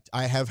correct.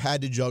 I have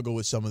had to juggle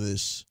with some of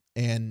this,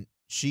 and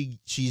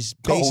she's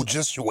basically,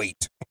 just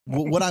wait.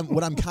 what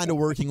I'm kind of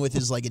working with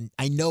is like,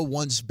 I know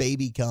once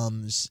baby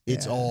comes,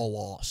 it's all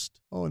lost.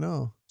 Oh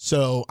no.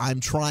 So I'm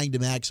trying to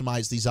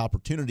maximize these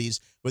opportunities,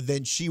 but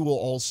then she will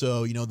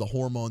also, the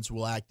hormones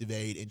will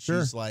activate, and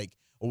she's like,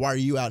 well, why are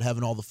you out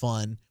having all the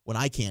fun when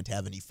I can't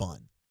have any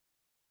fun?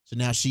 So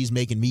now she's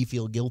making me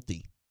feel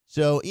guilty.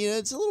 So,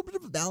 it's a little bit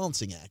of a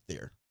balancing act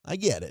there. I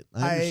get it.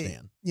 I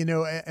understand.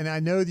 And I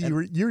know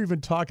that you're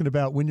even talking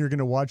about when you're going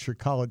to watch your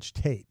college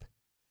tape.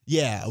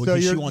 Yeah,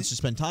 because she wants to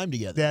spend time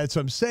together. That's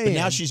what I'm saying. But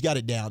now she's got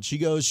it down.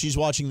 She's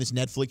watching this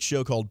Netflix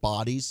show called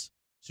Bodies.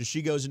 So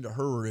she goes into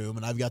her room,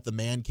 and I've got the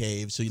man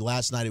cave. So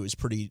last night it was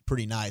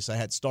pretty nice. I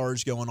had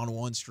Stars going on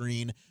one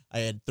screen. I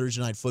had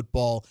Thursday Night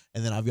Football,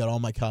 and then I've got all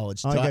my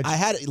college. I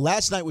had it.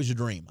 Last night was a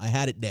dream. I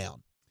had it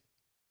down.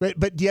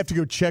 But do you have to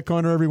go check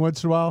on her every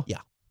once in a while?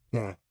 Yeah.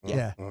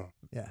 Yeah.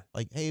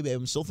 Like, hey, babe,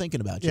 I'm still thinking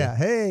about you. Yeah.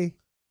 Hey.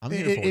 I'm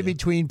here for you. In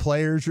between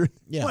players.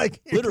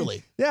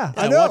 Literally. Yeah,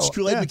 I know. watched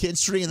Kool-Aid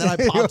McKinstry, and then I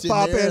popped in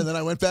there, and then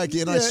I went back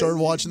in, and I started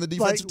watching the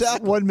defensive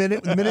tackle. 1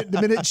 minute, the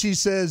minute she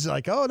says,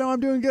 like, oh, no,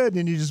 I'm doing good,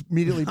 and you just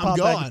immediately pop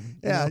gone. back.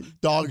 Yeah.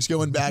 Dogs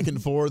going back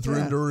and forth,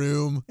 room to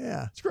room.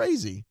 Yeah. It's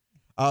crazy.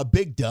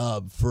 Big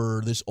dub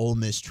for this Ole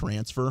Miss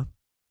transfer.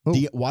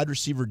 Wide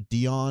receiver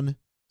Deion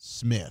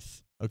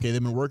Smith. Okay,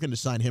 they've been working to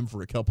sign him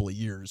for a couple of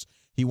years.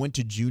 He went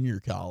to junior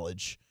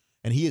college,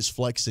 and he is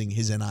flexing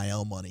his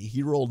NIL money.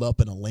 He rolled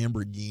up in a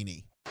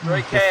Lamborghini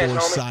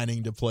before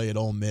signing to play at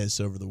Ole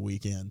Miss over the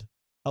weekend.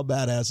 How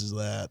badass is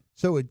that?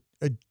 So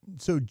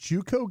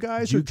JUCO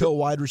guys JUCO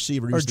wide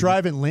receiver are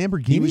driving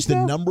Lamborghinis. He was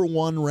the number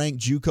 1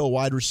 ranked JUCO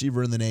wide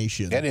receiver in the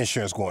nation. That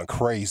insurance going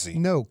crazy.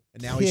 No,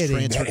 and now he's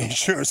transferred. That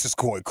insurance is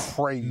going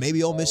crazy.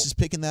 Maybe Ole Miss is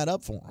picking that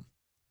up for him.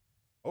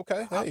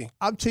 Okay, hey.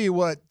 I'll tell you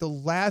what, the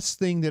last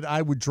thing that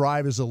I would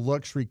drive is a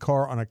luxury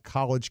car on a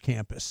college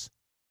campus.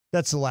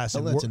 That's the last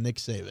thing. That's a Nick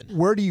Saban.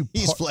 Where do you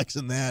He's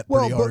flexing that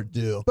pretty hard,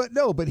 too.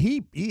 But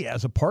he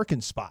has a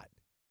parking spot.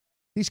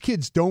 These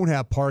kids don't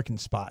have parking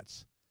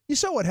spots. You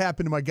saw what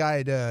happened to my guy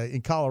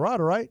in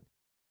Colorado, right?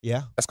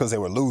 Yeah. That's because they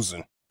were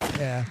losing.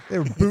 Yeah, they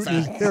were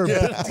booting. They were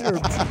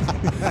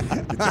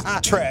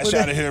trash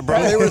out of here,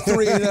 bro. They were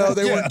 3-0.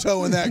 They weren't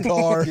towing that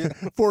car.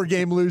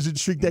 4-game losing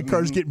streak. That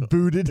car's getting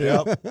booted.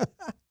 Yep.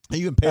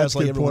 You can pass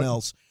like everyone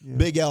else. Yeah.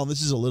 Big L, and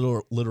this is a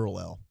literal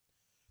L.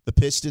 The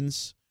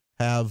Pistons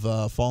have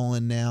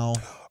fallen now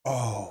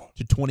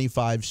to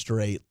 25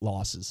 straight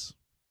losses.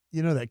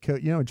 You know that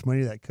coach. You know how much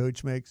money that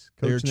coach makes.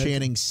 They're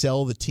chanting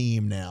 "Sell the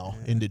team" now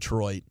in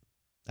Detroit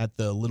at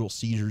the Little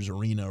Caesars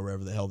Arena, or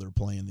wherever the hell they're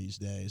playing these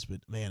days. But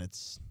man,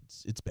 it's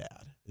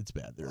bad. It's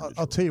bad.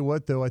 I'll tell you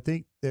what, though. I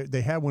think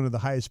they have one of the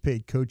highest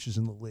paid coaches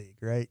in the league.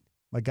 Right,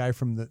 my guy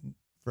from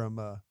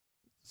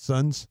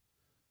Suns.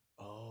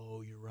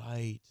 Oh, you're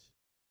right.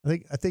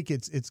 I think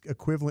it's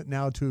equivalent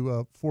now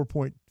to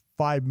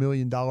 $4.5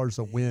 million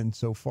a win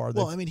so far.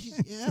 Well, I mean,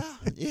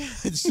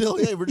 it's still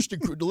we're just a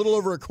little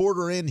over a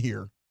quarter in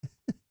here,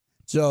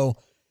 so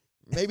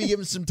maybe give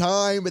him some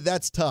time, but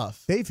that's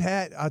tough.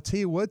 I'll tell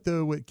you what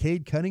though, with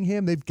Cade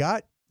Cunningham, they've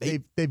got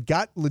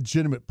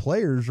legitimate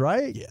players,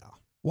 right? Yeah.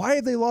 Why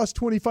have they lost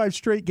 25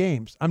 straight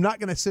games? I'm not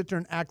going to sit there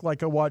and act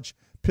like I watch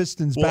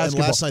Pistons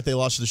basketball. And last night they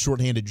lost to the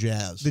shorthanded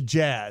Jazz. The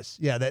Jazz,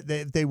 yeah,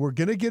 they were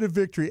going to get a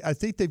victory. I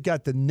think they've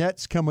got the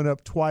Nets coming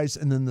up twice,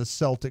 and then the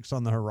Celtics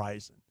on the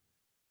horizon.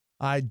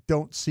 I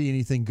don't see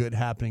anything good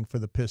happening for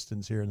the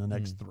Pistons here in the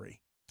next 3.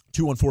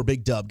 214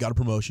 Big Dub got a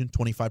promotion,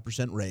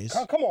 25% raise.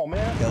 Oh, come on,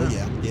 man. Hell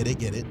yeah,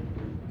 get it.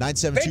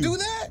 972. They do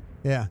that?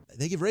 Yeah,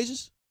 they give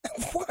raises.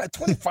 What,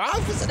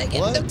 25%? They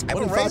give them type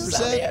of raises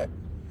out there?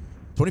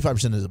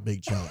 25% is a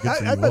big chunk. Good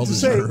for you. I'm about to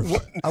say,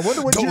 I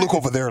wonder what. Don't look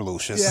over there,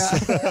 Lucius.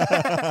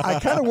 Yeah, I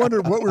kind of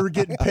wondered what we were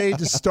getting paid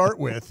to start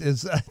with.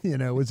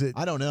 Was it?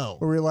 I don't know.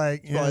 Were we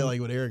like probably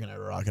like what Eric and I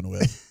were rocking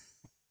with?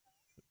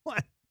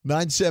 What?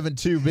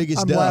 972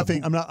 biggest I'm dub.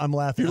 laughing. I'm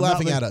laughing. You're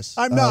laughing at us.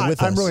 I'm not.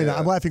 With I'm us. really not.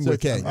 I'm laughing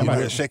with okay. them. I'm out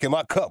here shaking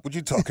my cup. What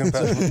you talking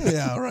about?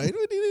 Yeah, right.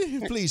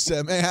 Please,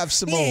 sir, may I have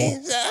some more?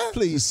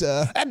 Please,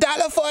 sir.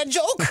 $1 for a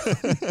joke.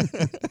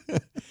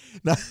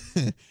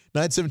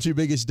 972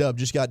 Biggest Dub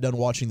just got done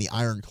watching The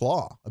Iron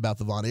Claw about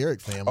the Von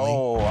Erich family.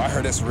 Oh, I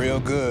heard it's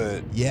real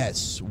good.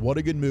 Yes. What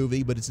a good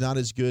movie, but it's not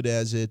as good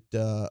as it.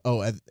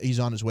 He's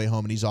on his way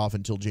home, and he's off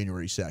until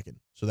January 2nd.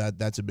 So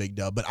that's a big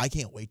dub. But I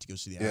can't wait to go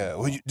see The Iron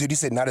Claw. Did you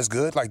say not as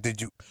good? Like,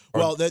 did you?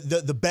 Well,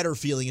 the better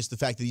feeling is the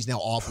fact that he's now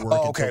off work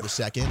until the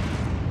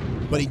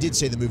 2nd. But he did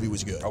say the movie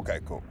was good. Okay,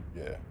 cool.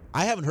 Yeah.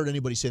 I haven't heard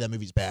anybody say that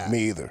movie's bad.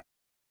 Me either.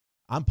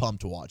 I'm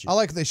pumped to watch it. I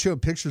like they show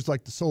pictures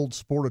like this old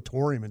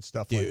Sportatorium and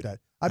stuff like that.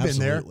 I've been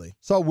there. Absolutely.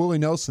 Saw Willie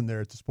Nelson there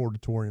at the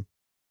Sportatorium.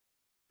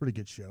 Pretty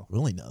good show.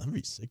 Willie Nelson, that'd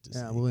be sick to see.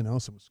 Yeah, Willie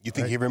Nelson was. You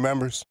think he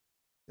remembers?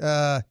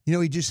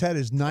 He just had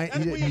his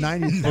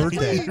 90th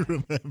birthday.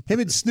 Him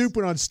and Snoop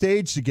went on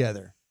stage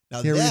together.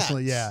 Now here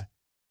recently, yeah.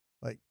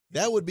 Like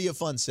that would be a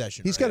fun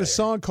session. He's got a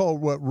song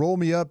called "Roll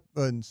Me Up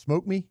and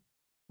Smoke Me."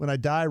 When I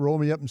die, roll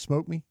me up and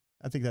smoke me.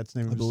 I think that's the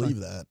name of his song. I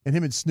believe that. And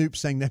him and Snoop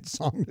sang that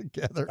song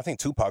together. I think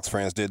Tupac's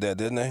friends did that,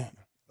 didn't they?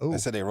 Oh. They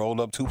said they rolled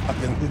up Tupac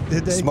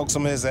and smoked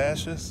some of his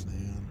ashes.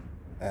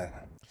 Man.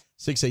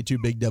 682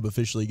 Big Dub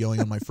officially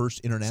going on my first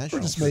international.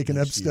 We're just making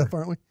up stuff,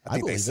 aren't we? I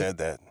think they said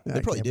that. Yeah,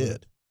 they probably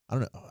did. I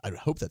don't know. I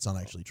hope that's not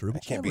actually true.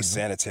 It can't be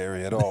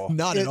sanitary at all.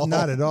 Not at all.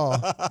 Not at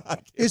all.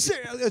 Is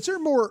there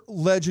more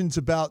legends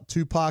about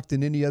Tupac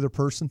than any other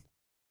person?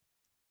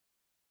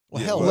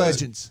 Well, hell,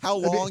 legends. How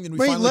long and we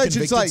finally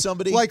legends convicted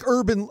somebody? Like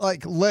urban,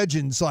 like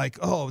legends, like,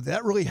 oh,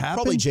 that really happened?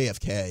 Probably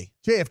JFK.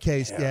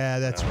 JFK's, yeah,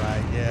 that's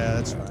right. Yeah,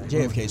 that's right.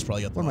 JFK's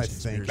probably up the most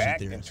most conspiracy Back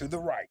theories. and to the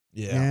right.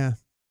 Yeah.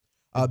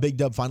 Big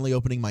Dub finally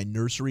opening my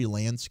nursery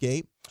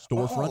landscape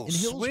storefront in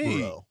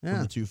Hillsboro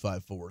from the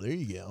 254. There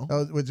you go.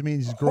 Oh, what it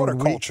means he's growing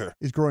horticulture. Weed.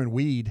 He's growing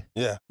weed.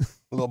 Yeah. A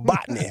little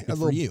botany. A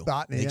for you.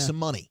 Botany, Make some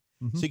money.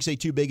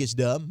 682 Biggest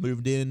Dub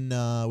moved in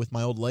with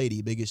my old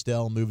lady. Biggest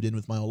L moved in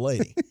with my old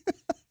lady.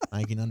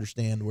 I can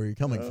understand where you're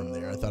coming from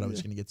there. I thought I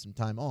was going to get some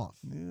time off.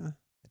 Yeah.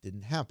 That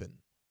didn't happen.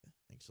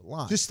 Thanks a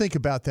lot. Just think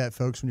about that,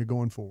 folks, when you're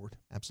going forward.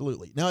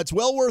 Absolutely. Now, it's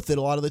well worth it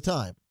a lot of the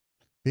time.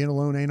 Being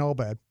alone ain't all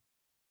bad.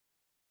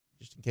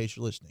 Just in case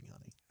you're listening,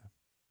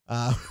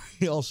 honey.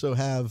 We also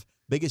have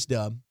Biggest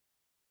Dub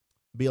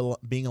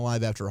being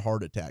alive after a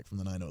heart attack from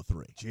the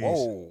 903. Jeez.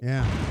 Whoa.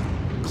 Yeah.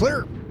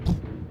 Clear.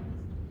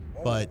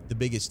 But the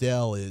biggest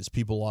L is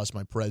people lost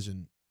my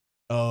present.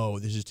 Oh,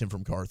 this is Tim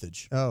from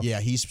Carthage. Oh.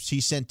 Yeah, he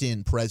sent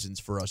in presents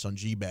for us on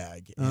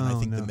G-Bag, and I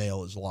think the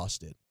mail has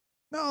lost it.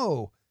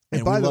 No.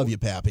 And we love you,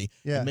 Pappy.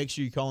 Yeah. And make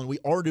sure you call in. We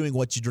are doing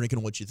What You Drinking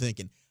and What You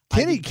Thinking.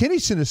 Kenny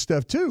sent us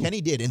stuff, too.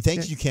 Kenny did, and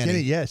thank you,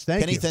 Kenny. Yes,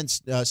 thank you.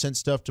 Kenny sent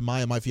stuff to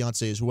Maya, my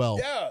fiance, as well.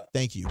 Yeah.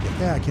 Thank you.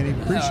 Yeah, Kenny,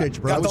 appreciate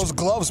you, bro. Got those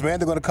gloves, man.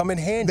 They're going to come in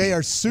handy. They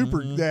are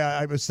super. Yeah,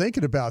 I was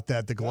thinking about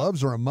that. The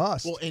gloves are a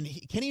must. Well, and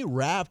Kenny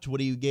wrapped what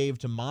he gave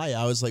to Maya.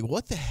 I was like,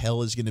 what the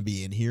hell is going to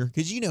be in here?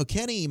 Because,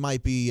 Kenny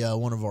might be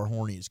one of our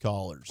horniest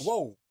callers.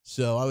 Whoa.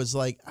 So I was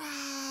like,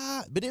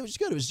 but it was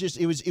good.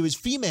 It was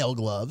female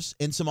gloves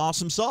and some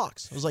awesome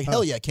socks. I was like,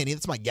 hell yeah, Kenny,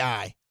 that's my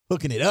guy.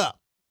 Hooking it up.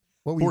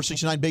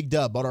 469 Big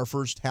Dub bought our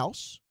first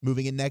house,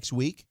 moving in next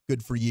week.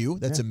 Good for you.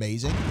 That's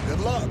amazing. Good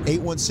luck.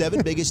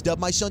 817 Biggest Dub.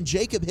 My son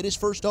Jacob hit his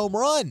first home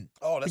run.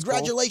 Oh, that's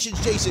Congratulations,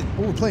 cool. Jason.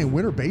 Oh, we're playing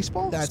winter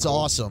baseball? That's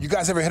awesome. You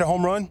guys ever hit a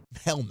home run?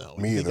 Hell no.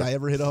 Me you either. Think I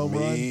ever hit a home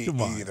run?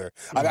 Come on. Either.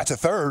 I got to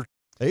third.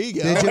 There you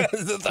go.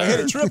 I hit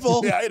a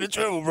triple. Yeah, I hit a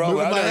triple, bro.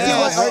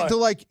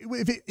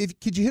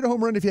 Could you hit a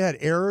home run if you had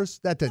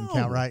errors? That doesn't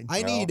count, right?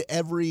 I need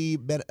every.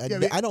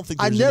 I don't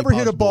think. I never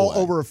hit a ball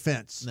over a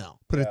fence. No,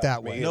 put it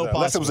that way. No,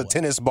 unless it was a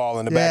tennis ball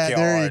in the backyard.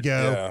 There you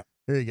go. Yeah.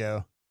 There you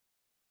go.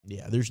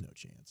 Yeah, there's no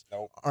chance.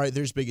 Nope. All right,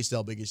 there's Biggest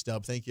L, Biggest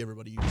Dub. Thank you,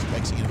 everybody who's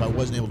texting. And if I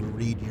wasn't able to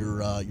read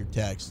your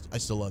text, I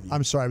still love you.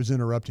 I'm sorry, I was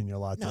interrupting you a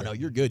lot. No,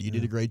 you're good. You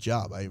did a great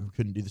job. I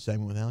couldn't do the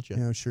segment without you.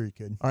 Yeah, I'm sure you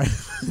could. All right.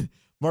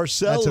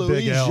 Marcel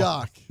Louis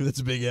Jacques. That's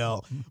a big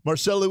L.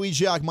 Marcel Louis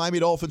Jacques, Miami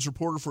Dolphins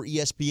reporter for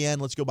ESPN.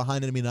 Let's go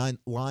behind enemy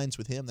lines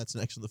with him. That's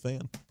next on The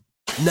Fan.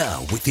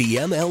 Now, with the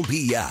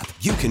MLB app,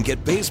 you can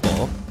get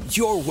baseball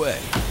your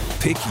way.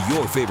 Pick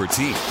your favorite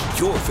team,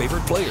 your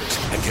favorite players,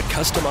 and get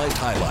customized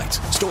highlights,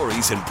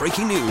 stories, and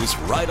breaking news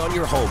right on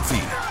your home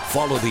feed.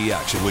 Follow the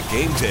action with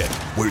Game Day,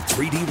 where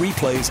 3D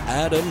replays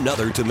add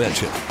another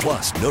dimension.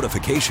 Plus,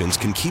 notifications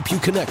can keep you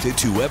connected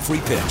to every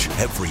pitch,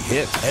 every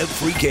hit,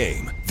 every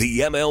game. The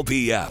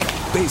MLB app.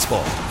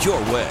 Baseball your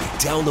way.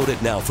 Download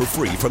it now for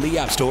free from the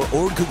App Store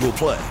or Google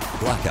Play.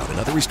 Blackout and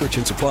other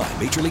restrictions apply.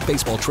 Major League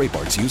Baseball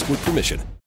trademarks used with permission.